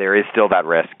there is still that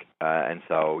risk. And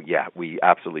so, yeah, we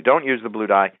absolutely don't use the blue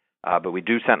dye, but we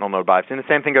do sentinel node biopsy. And the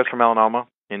same thing goes for melanoma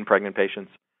in pregnant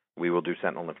patients. We will do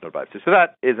sentinel lymph node biopsy. So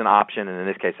that is an option, and in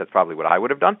this case, that's probably what I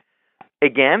would have done.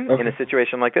 Again, in a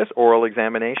situation like this, oral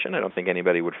examination, I don't think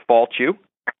anybody would fault you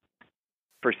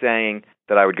for saying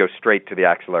that I would go straight to the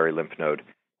axillary lymph node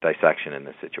dissection in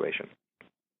this situation.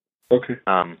 Okay.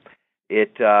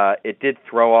 it did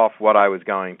throw off what I was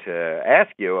going to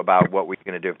ask you about what we were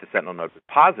going to do if the sentinel node was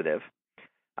positive,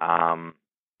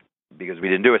 because we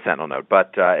didn't do a sentinel node.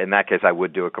 But in that case, I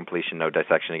would do a completion node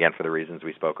dissection again for the reasons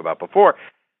we spoke about before.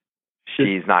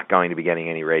 She's not going to be getting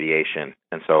any radiation,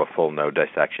 and so a full node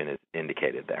dissection is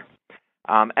indicated there.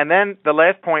 And then the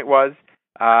last point was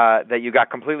that you got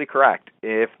completely correct.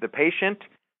 If the patient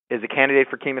is a candidate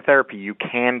for chemotherapy, you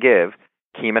can give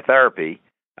chemotherapy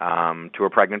to a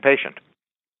pregnant patient.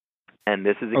 And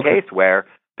this is a case where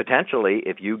potentially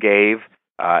if you gave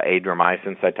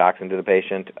adriamycin Cytoxan to the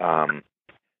patient,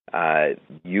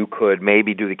 you could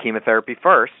maybe do the chemotherapy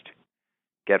first,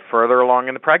 get further along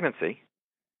in the pregnancy,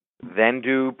 then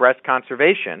do breast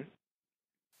conservation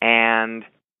and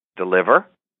deliver,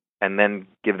 and then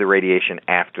give the radiation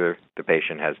after the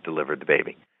patient has delivered the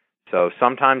baby. So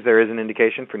sometimes there is an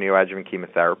indication for neoadjuvant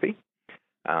chemotherapy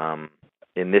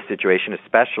in this situation,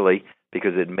 especially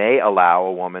because it may allow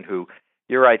a woman who,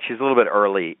 you're right, she's a little bit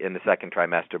early in the second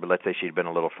trimester, but let's say she'd been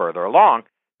a little further along,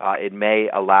 it may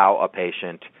allow a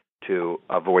patient to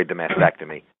avoid the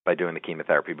mastectomy by doing the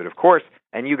chemotherapy. But of course,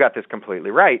 and you got this completely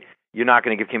right, you're not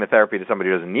going to give chemotherapy to somebody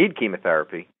who doesn't need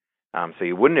chemotherapy. So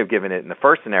you wouldn't have given it in the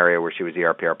first scenario where she was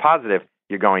ER/PR positive.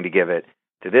 You're going to give it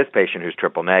to this patient who's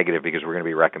triple negative because we're going to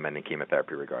be recommending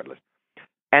chemotherapy regardless.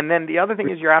 And then the other thing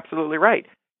is you're absolutely right.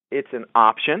 It's an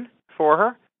option for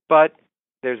her, but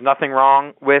there's nothing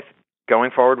wrong with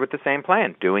going forward with the same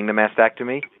plan, doing the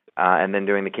mastectomy and then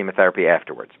doing the chemotherapy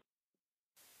afterwards.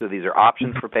 So these are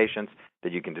options for patients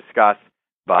that you can discuss,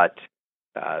 but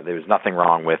there's nothing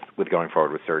wrong with going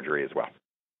forward with surgery as well.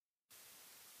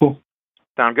 Cool.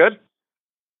 Sound good?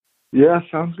 Yeah,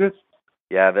 sounds good.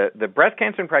 Yeah, the breast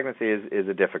cancer in pregnancy is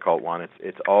a difficult one.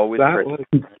 It's always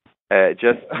tricky.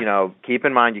 Just, keep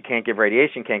in mind you can't give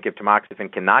radiation, can't give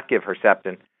tamoxifen, cannot give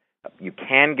Herceptin. You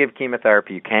can give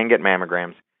chemotherapy, you can get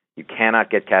mammograms, you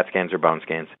cannot get CAT scans or bone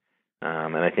scans.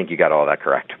 And I think you got all that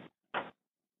correct.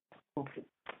 Okay.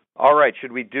 All right,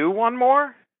 should we do one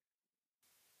more?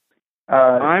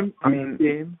 I'm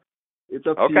game. It's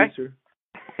up to you, sir.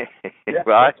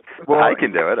 Well, I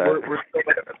can do it.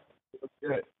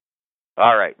 Good.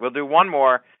 All right, we'll do one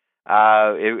more.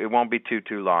 It won't be too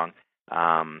long,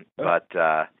 but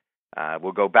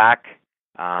we'll go back.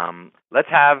 Let's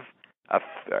have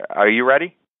are you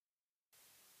ready?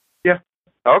 Yeah.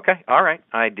 Okay. All right.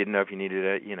 I didn't know if you needed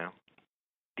a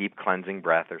deep cleansing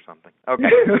breath or something. Okay.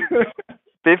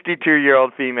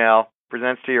 52-year-old female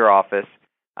presents to your office.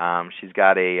 She's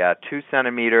got a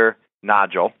 2-centimeter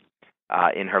nodule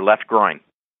in her left groin.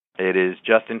 It is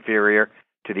just inferior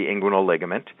to the inguinal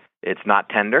ligament. It's not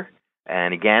tender.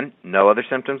 And again, no other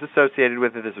symptoms associated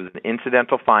with it. This was an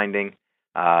incidental finding,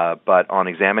 but on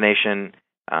examination,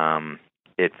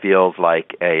 it feels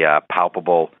like a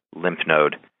palpable lymph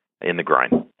node in the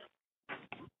groin.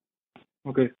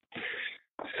 Okay.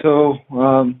 So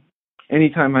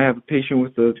anytime I have a patient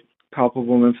with a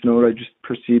palpable lymph node, I just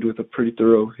proceed with a pretty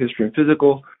thorough history and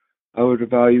physical. I would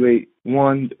evaluate,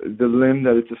 one, the limb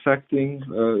that it's affecting.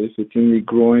 If it's in the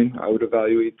groin, I would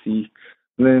evaluate the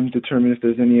limb, determine if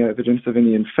there's any evidence of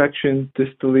any infection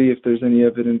distally, if there's any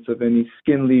evidence of any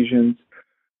skin lesions,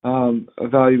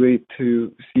 evaluate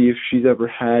to see if she's ever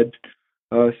had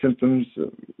symptoms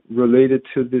related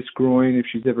to this groin, if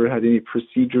she's ever had any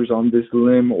procedures on this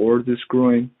limb or this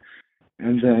groin,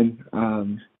 and then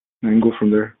go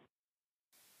from there.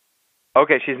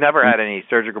 Okay, she's never had any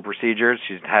surgical procedures.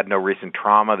 She's had no recent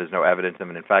trauma. There's no evidence of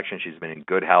an infection. She's been in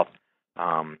good health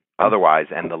otherwise,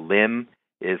 and the limb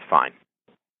is fine.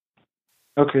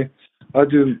 Okay. I'll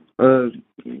do a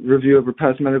review of her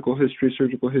past medical history,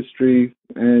 surgical history,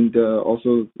 and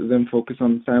also then focus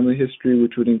on family history,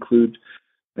 which would include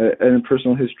a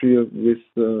personal history with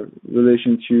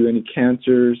relation to any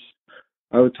cancers.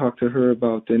 I would talk to her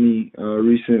about any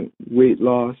recent weight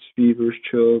loss, fevers,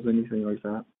 chills, anything like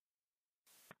that.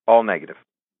 All negative.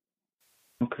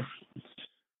 Okay.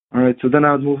 All right. So then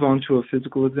I would move on to a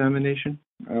physical examination.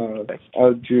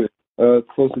 I'll do a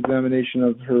close examination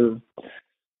of her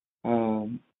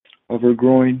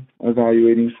groin,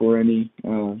 evaluating for any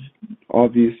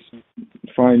obvious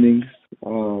findings,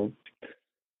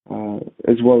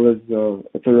 as well as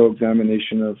a thorough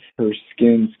examination of her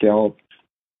skin, scalp,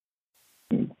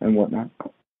 and whatnot.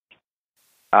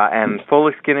 And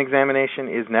full skin examination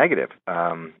is negative.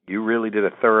 You really did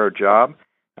a thorough job,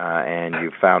 and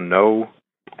you found no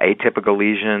atypical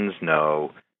lesions,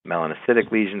 no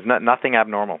melanocytic lesions, nothing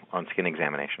abnormal on skin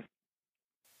examination.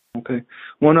 Okay.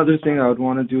 One other thing I would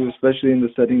want to do, especially in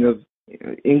the setting of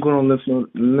inguinal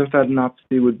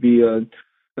lymphadenopathy, would be an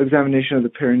examination of the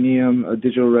perineum, a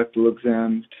digital rectal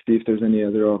exam to see if there's any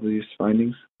other obvious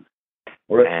findings.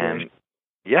 Or and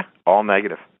yeah, all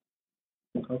negative.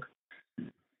 Okay.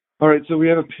 All right. So we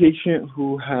have a patient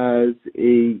who has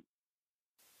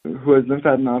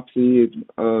lymphadenopathy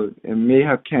and may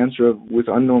have cancer with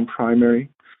unknown primary.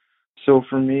 So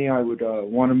for me, I would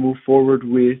want to move forward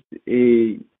with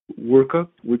a workup,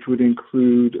 which would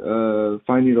include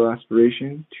fine needle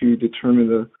aspiration to determine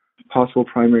the possible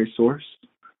primary source.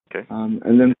 Okay.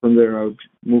 And then from there, I would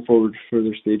move forward to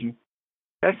further staging.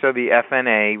 Okay, so the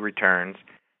FNA returns,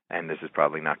 and this is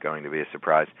probably not going to be a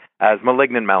surprise, as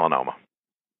malignant melanoma.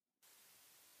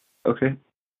 Okay.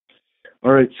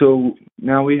 All right, so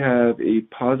now we have a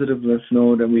positive lymph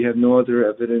node, and we have no other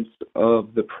evidence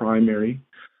of the primary.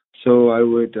 So I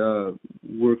would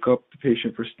work up the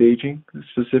patient for staging.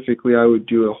 Specifically, I would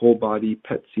do a whole body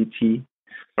PET CT.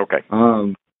 Okay.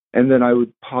 And then I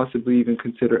would possibly even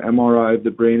consider MRI of the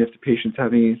brain if the patient's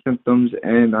having any symptoms,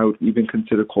 and I would even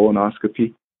consider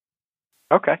colonoscopy.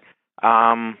 Okay.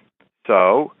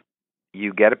 So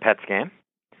you get a PET scan,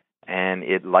 and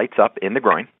it lights up in the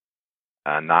groin,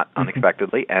 not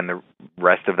unexpectedly, and the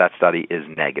rest of that study is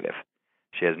negative.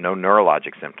 She has no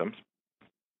neurologic symptoms.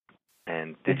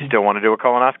 And did you still want to do a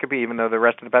colonoscopy even though the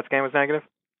rest of the PET scan was negative?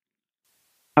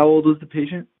 How old is the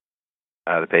patient?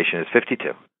 The patient is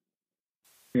 52.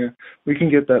 Yeah, we can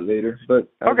get that later, but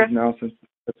as Okay. of now, since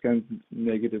PET scan's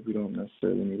negative, we don't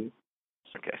necessarily need it.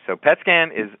 Okay, so PET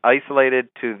scan is isolated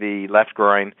to the left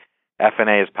groin.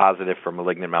 FNA is positive for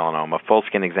malignant melanoma. Full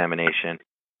skin examination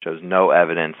shows no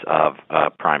evidence of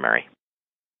primary.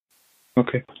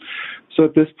 Okay. So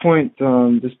at this point,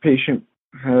 this patient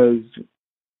has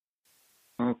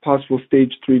possible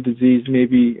stage 3 disease.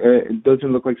 Maybe it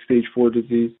doesn't look like stage 4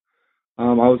 disease. I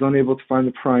was unable to find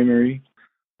the primary.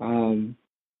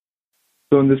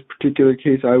 So in this particular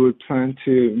case, I would plan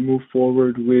to move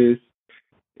forward with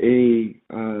a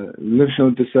lymph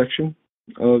node dissection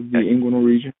of the inguinal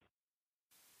region.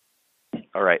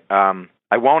 All right.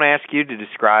 I won't ask you to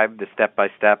describe the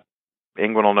step-by-step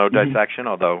inguinal node dissection,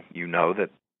 although you know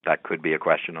that could be a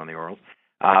question on the orals.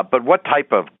 But what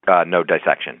type of node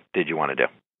dissection did you want to do?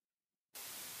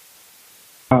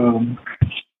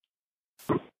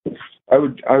 I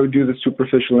would do the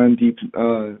superficial and deep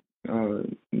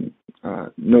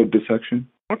node dissection.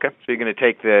 Okay, so you're going to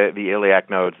take the iliac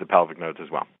nodes, the pelvic nodes as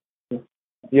well.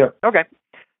 Yeah. Okay.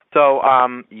 So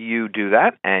you do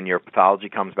that, and your pathology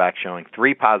comes back showing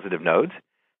 3 positive nodes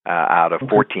out of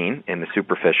 14 in the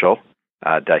superficial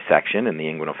dissection, in the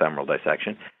inguinofemoral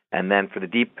dissection. And then for the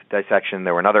deep dissection,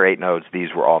 there were another 8 nodes.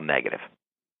 These were all negative.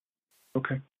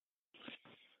 Okay.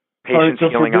 Patient's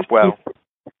healing up well.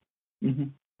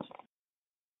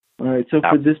 All right, so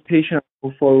for this patient,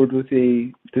 I'll go forward with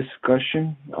a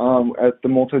discussion at the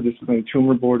multidisciplinary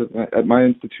tumor board at my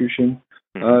institution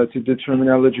to determine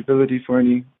eligibility for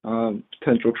any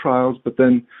potential trials. But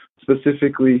then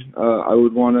specifically, I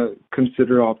would want to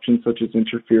consider options such as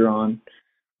interferon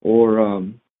or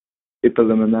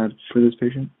ipilimumab for this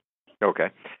patient. Okay.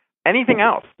 Anything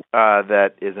else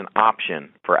that is an option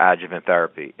for adjuvant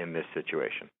therapy in this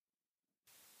situation?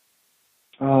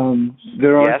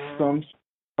 There are some.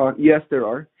 Yes, there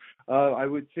are. I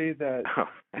would say that.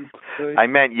 I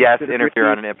meant yes,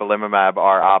 interferon and ipilimumab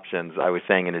are options. I was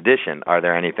saying in addition, are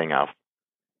there anything else?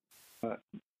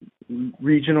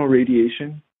 Regional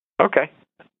radiation. Okay.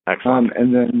 Excellent.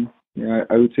 And then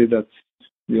I would say that's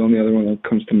the only other one that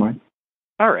comes to mind.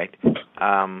 All right.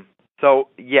 So,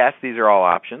 yes, these are all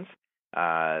options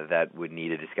that would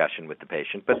need a discussion with the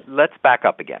patient. But let's back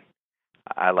up again.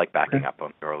 I like backing up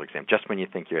on the oral exam, just when you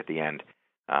think you're at the end.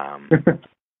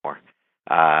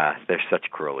 They're such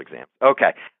cruel exams.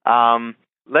 Okay.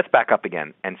 Let's back up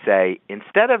again and say,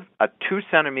 instead of a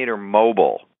 2-centimeter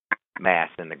mobile mass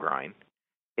in the groin,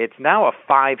 it's now a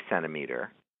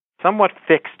 5-centimeter, somewhat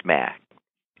fixed mass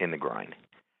in the groin.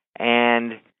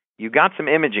 And you got some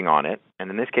imaging on it, and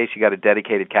in this case you got a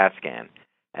dedicated CAT scan,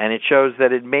 and it shows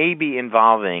that it may be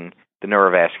involving the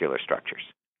neurovascular structures.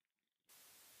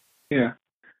 Yeah.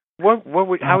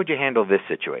 How would you handle this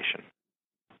situation?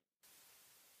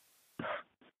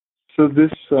 So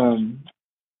this...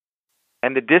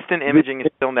 And the distant imaging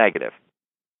is still negative.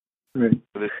 Right.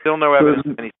 So there's still no evidence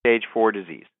of any stage 4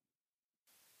 disease.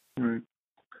 Right.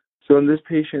 So in this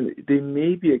patient, they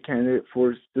may be a candidate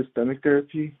for systemic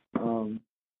therapy, chemo,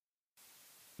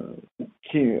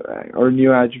 or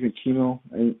neoadjuvant chemo,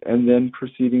 and then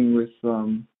proceeding with,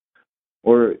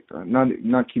 or not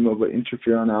chemo, but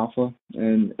interferon alpha,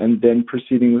 and then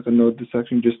proceeding with a node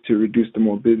dissection just to reduce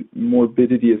the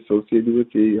morbidity associated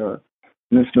with the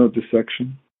lymph node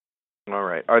dissection. All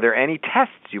right. Are there any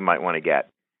tests you might want to get?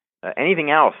 Anything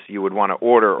else you would want to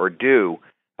order or do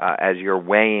as you're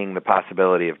weighing the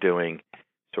possibility of doing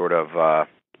sort of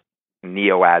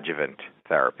neoadjuvant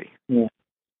therapy? Yeah.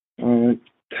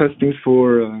 Testing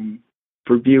for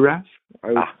BRAF, I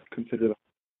would consider that.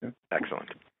 Yeah. Excellent.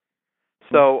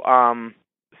 So,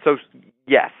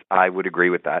 yes, I would agree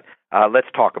with that. Let's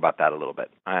talk about that a little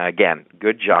bit. Again,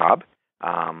 good job.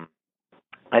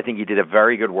 I think you did a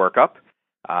very good workup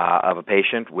of a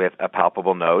patient with a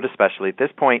palpable node, especially at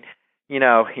this point. You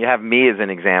have me as an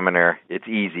examiner. It's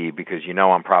easy because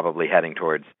I'm probably heading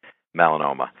towards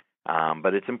melanoma.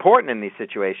 But it's important in these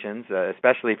situations,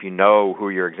 especially if you know who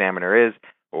your examiner is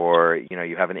or,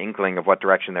 you have an inkling of what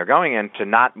direction they're going in, to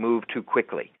not move too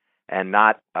quickly and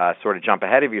not sort of jump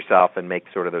ahead of yourself and make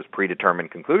sort of those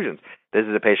predetermined conclusions. This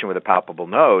is a patient with a palpable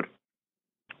node,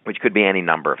 which could be any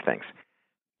number of things.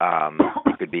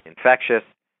 It could be infectious,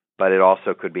 but it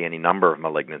also could be any number of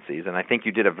malignancies. And I think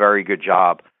you did a very good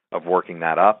job of working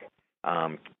that up.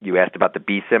 You asked about the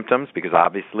B symptoms because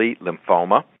obviously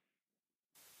lymphoma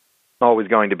always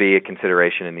going to be a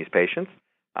consideration in these patients.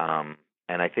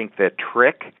 And I think the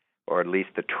trick, or at least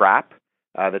the trap,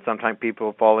 that sometimes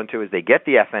people fall into is they get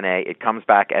the FNA, it comes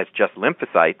back as just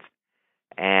lymphocytes,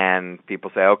 and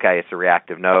people say, okay, it's a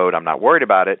reactive node, I'm not worried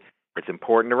about it. It's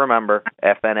important to remember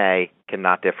FNA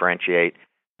cannot differentiate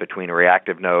between a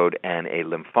reactive node and a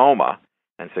lymphoma,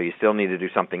 and so you still need to do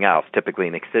something else, typically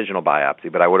an excisional biopsy,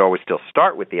 but I would always still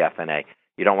start with the FNA.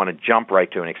 You don't want to jump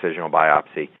right to an excisional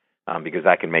biopsy because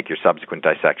that can make your subsequent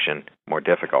dissection more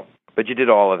difficult. But you did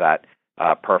all of that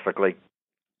perfectly.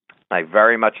 I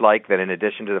very much like that in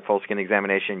addition to the full skin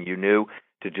examination, you knew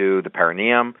to do the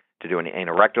perineum, to do an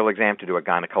anorectal exam, to do a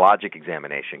gynecologic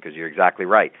examination, because you're exactly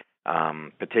right.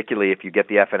 Particularly if you get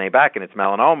the FNA back and it's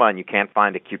melanoma and you can't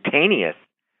find a cutaneous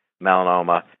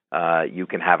melanoma, you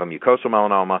can have a mucosal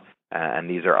melanoma, and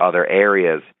these are other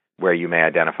areas where you may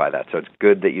identify that. So it's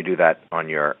good that you do that on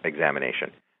your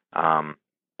examination.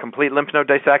 Complete lymph node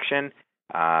dissection,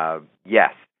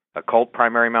 yes. Occult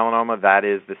primary melanoma, that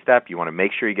is the step. You want to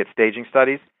make sure you get staging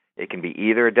studies. It can be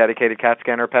either a dedicated CAT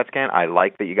scan or a PET scan. I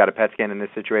like that you got a PET scan in this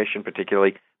situation,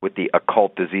 particularly with the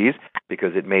occult disease,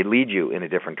 because it may lead you in a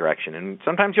different direction. And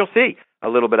sometimes you'll see a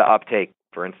little bit of uptake,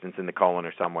 for instance, in the colon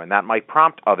or somewhere, and that might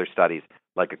prompt other studies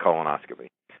like a colonoscopy.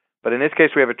 But in this case,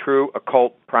 we have a true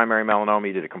occult primary melanoma.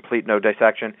 You did a complete node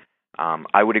dissection.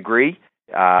 I would agree.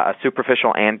 A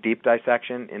superficial and deep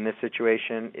dissection in this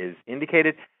situation is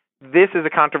indicated. This is a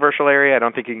controversial area. I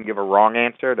don't think you can give a wrong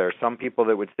answer. There are some people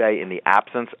that would say in the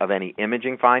absence of any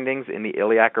imaging findings in the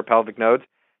iliac or pelvic nodes,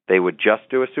 they would just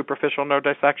do a superficial node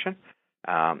dissection.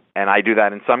 And I do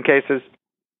that in some cases.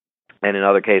 And in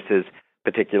other cases,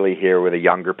 particularly here with a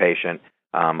younger patient,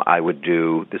 I would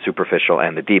do the superficial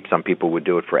and the deep. Some people would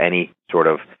do it for any sort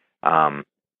of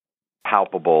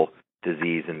palpable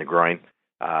disease in the groin.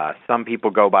 Some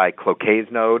people go by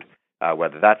Cloquet's node.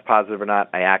 Whether that's positive or not,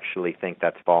 I actually think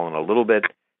that's fallen a little bit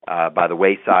by the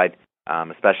wayside,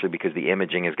 especially because the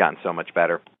imaging has gotten so much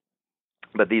better.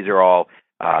 But these are all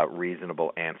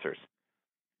reasonable answers.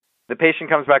 The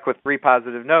patient comes back with 3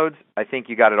 positive nodes. I think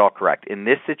you got it all correct. In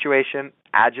this situation,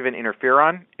 adjuvant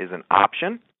interferon is an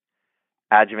option.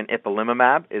 Adjuvant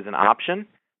ipilimumab is an option.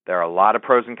 There are a lot of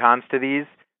pros and cons to these.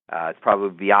 It's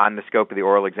probably beyond the scope of the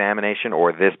oral examination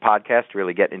or this podcast to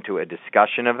really get into a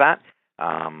discussion of that.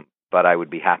 But I would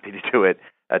be happy to do it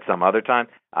at some other time.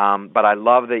 But I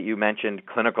love that you mentioned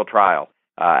clinical trial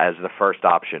as the first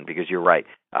option, because you're right.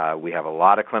 We have a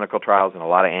lot of clinical trials and a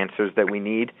lot of answers that we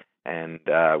need, and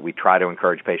we try to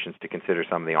encourage patients to consider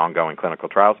some of the ongoing clinical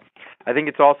trials. I think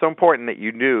it's also important that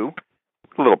you knew,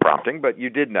 a little prompting, but you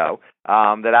did know,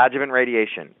 that adjuvant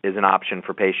radiation is an option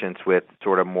for patients with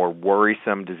sort of more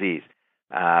worrisome disease.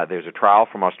 There's a trial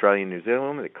from Australia and New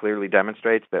Zealand that clearly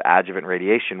demonstrates that adjuvant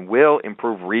radiation will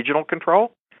improve regional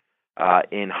control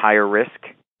in higher risk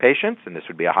patients, and this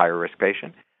would be a higher risk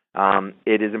patient.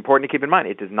 It is important to keep in mind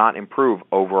it does not improve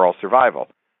overall survival.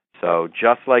 So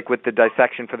just like with the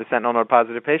dissection for the sentinel node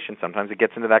positive patient, sometimes it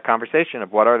gets into that conversation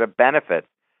of what are the benefits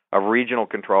of regional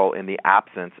control in the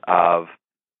absence of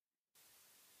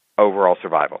overall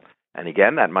survival. And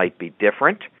again, that might be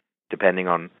different depending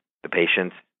on the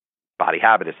patient's body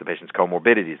habitus, the patient's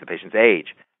comorbidities, the patient's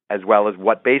age, as well as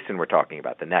what basin we're talking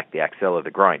about, the neck, the axilla, the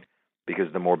groin,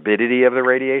 because the morbidity of the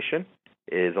radiation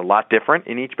is a lot different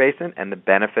in each basin, and the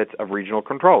benefits of regional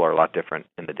control are a lot different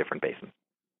in the different basins,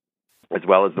 as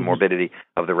well as the morbidity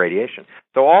of the radiation.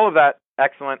 So all of that,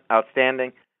 excellent,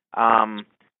 outstanding.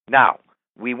 Now,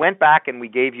 we went back and we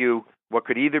gave you what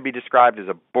could either be described as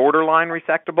a borderline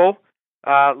resectable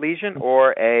lesion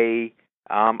or a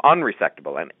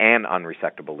unresectable, an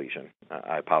unresectable lesion.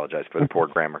 I apologize for the poor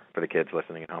grammar for the kids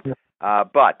listening at home.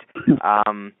 But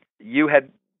you had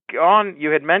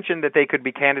you had mentioned that they could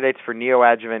be candidates for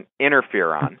neoadjuvant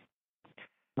interferon.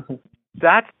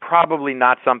 That's probably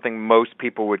not something most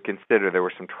people would consider. There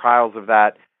were some trials of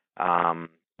that.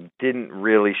 Didn't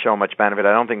really show much benefit.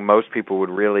 I don't think most people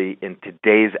would really, in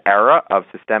today's era of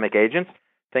systemic agents,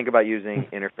 think about using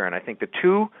interferon. I think the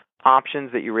two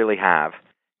options that you really have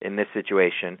in this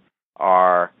situation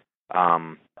are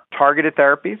targeted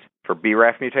therapies for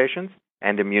BRAF mutations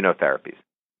and immunotherapies.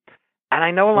 And I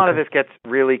know a lot of this gets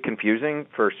really confusing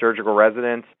for surgical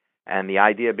residents, and the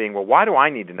idea being, well, why do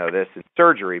I need to know this in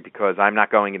surgery because I'm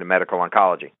not going into medical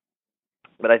oncology?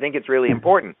 But I think it's really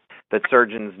important that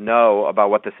surgeons know about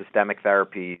what the systemic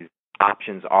therapy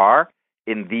options are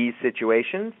in these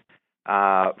situations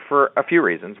for a few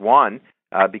reasons. One,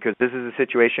 because this is a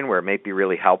situation where it may be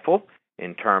really helpful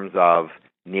in terms of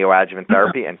neoadjuvant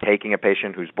therapy and taking a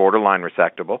patient who's borderline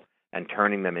resectable and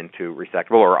turning them into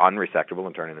resectable, or unresectable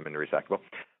and turning them into resectable.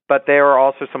 But there are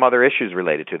also some other issues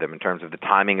related to them in terms of the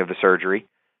timing of the surgery.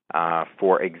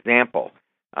 For example,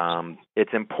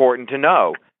 it's important to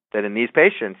know that in these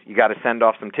patients, you got to send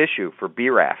off some tissue for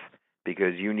BRAF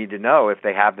because you need to know if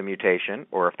they have the mutation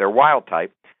or if they're wild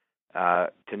type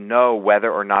to know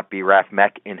whether or not BRAF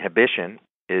MEK inhibition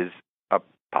is a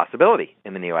possibility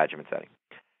in the neoadjuvant setting.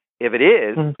 If it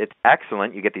is, it's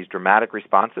excellent. You get these dramatic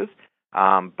responses,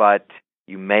 but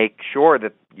you make sure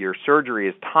that your surgery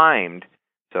is timed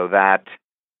so that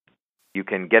you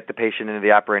can get the patient into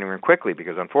the operating room quickly,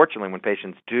 because unfortunately when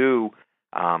patients do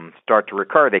start to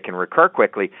recur, they can recur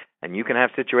quickly, and you can have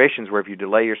situations where if you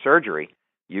delay your surgery,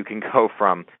 you can go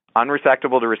from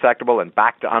unresectable to resectable and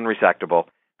back to unresectable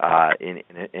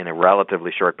in a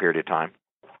relatively short period of time.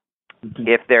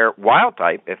 If they're wild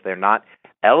type, if they're not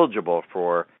eligible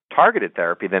for targeted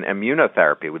therapy, then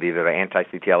immunotherapy with either the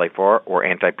anti-CTLA-4 or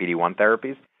anti-PD-1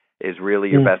 therapies is really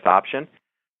your best option.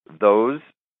 Those,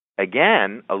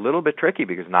 again, a little bit tricky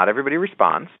because not everybody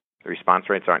responds. The response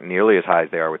rates aren't nearly as high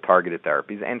as they are with targeted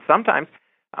therapies. And sometimes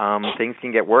things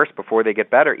can get worse before they get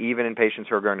better, even in patients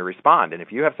who are going to respond. And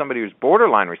if you have somebody who's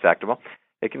borderline resectable,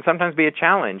 it can sometimes be a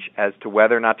challenge as to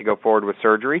whether or not to go forward with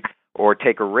surgery or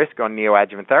take a risk on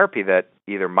neoadjuvant therapy that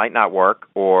either might not work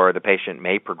or the patient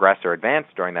may progress or advance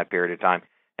during that period of time,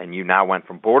 and you now went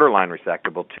from borderline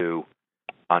resectable to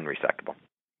unresectable.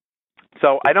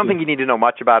 So I don't think you need to know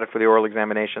much about it for the oral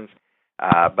examinations,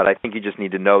 but I think you just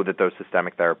need to know that those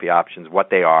systemic therapy options, what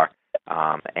they are,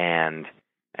 and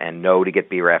know to get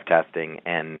BRAF testing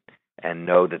and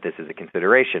know that this is a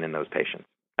consideration in those patients.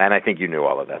 And I think you knew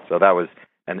all of that, so that was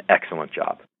an excellent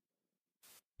job.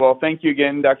 Well, thank you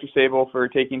again, Dr. Sable, for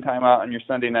taking time out on your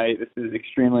Sunday night. This is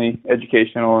extremely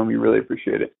educational, and we really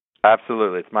appreciate it.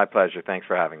 Absolutely. It's my pleasure. Thanks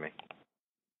for having me.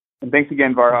 And thanks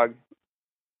again, Varhag.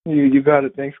 You got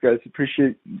it. Thanks, guys.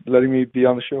 Appreciate letting me be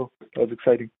on the show. That was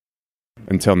exciting.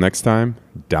 Until next time,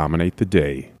 dominate the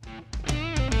day.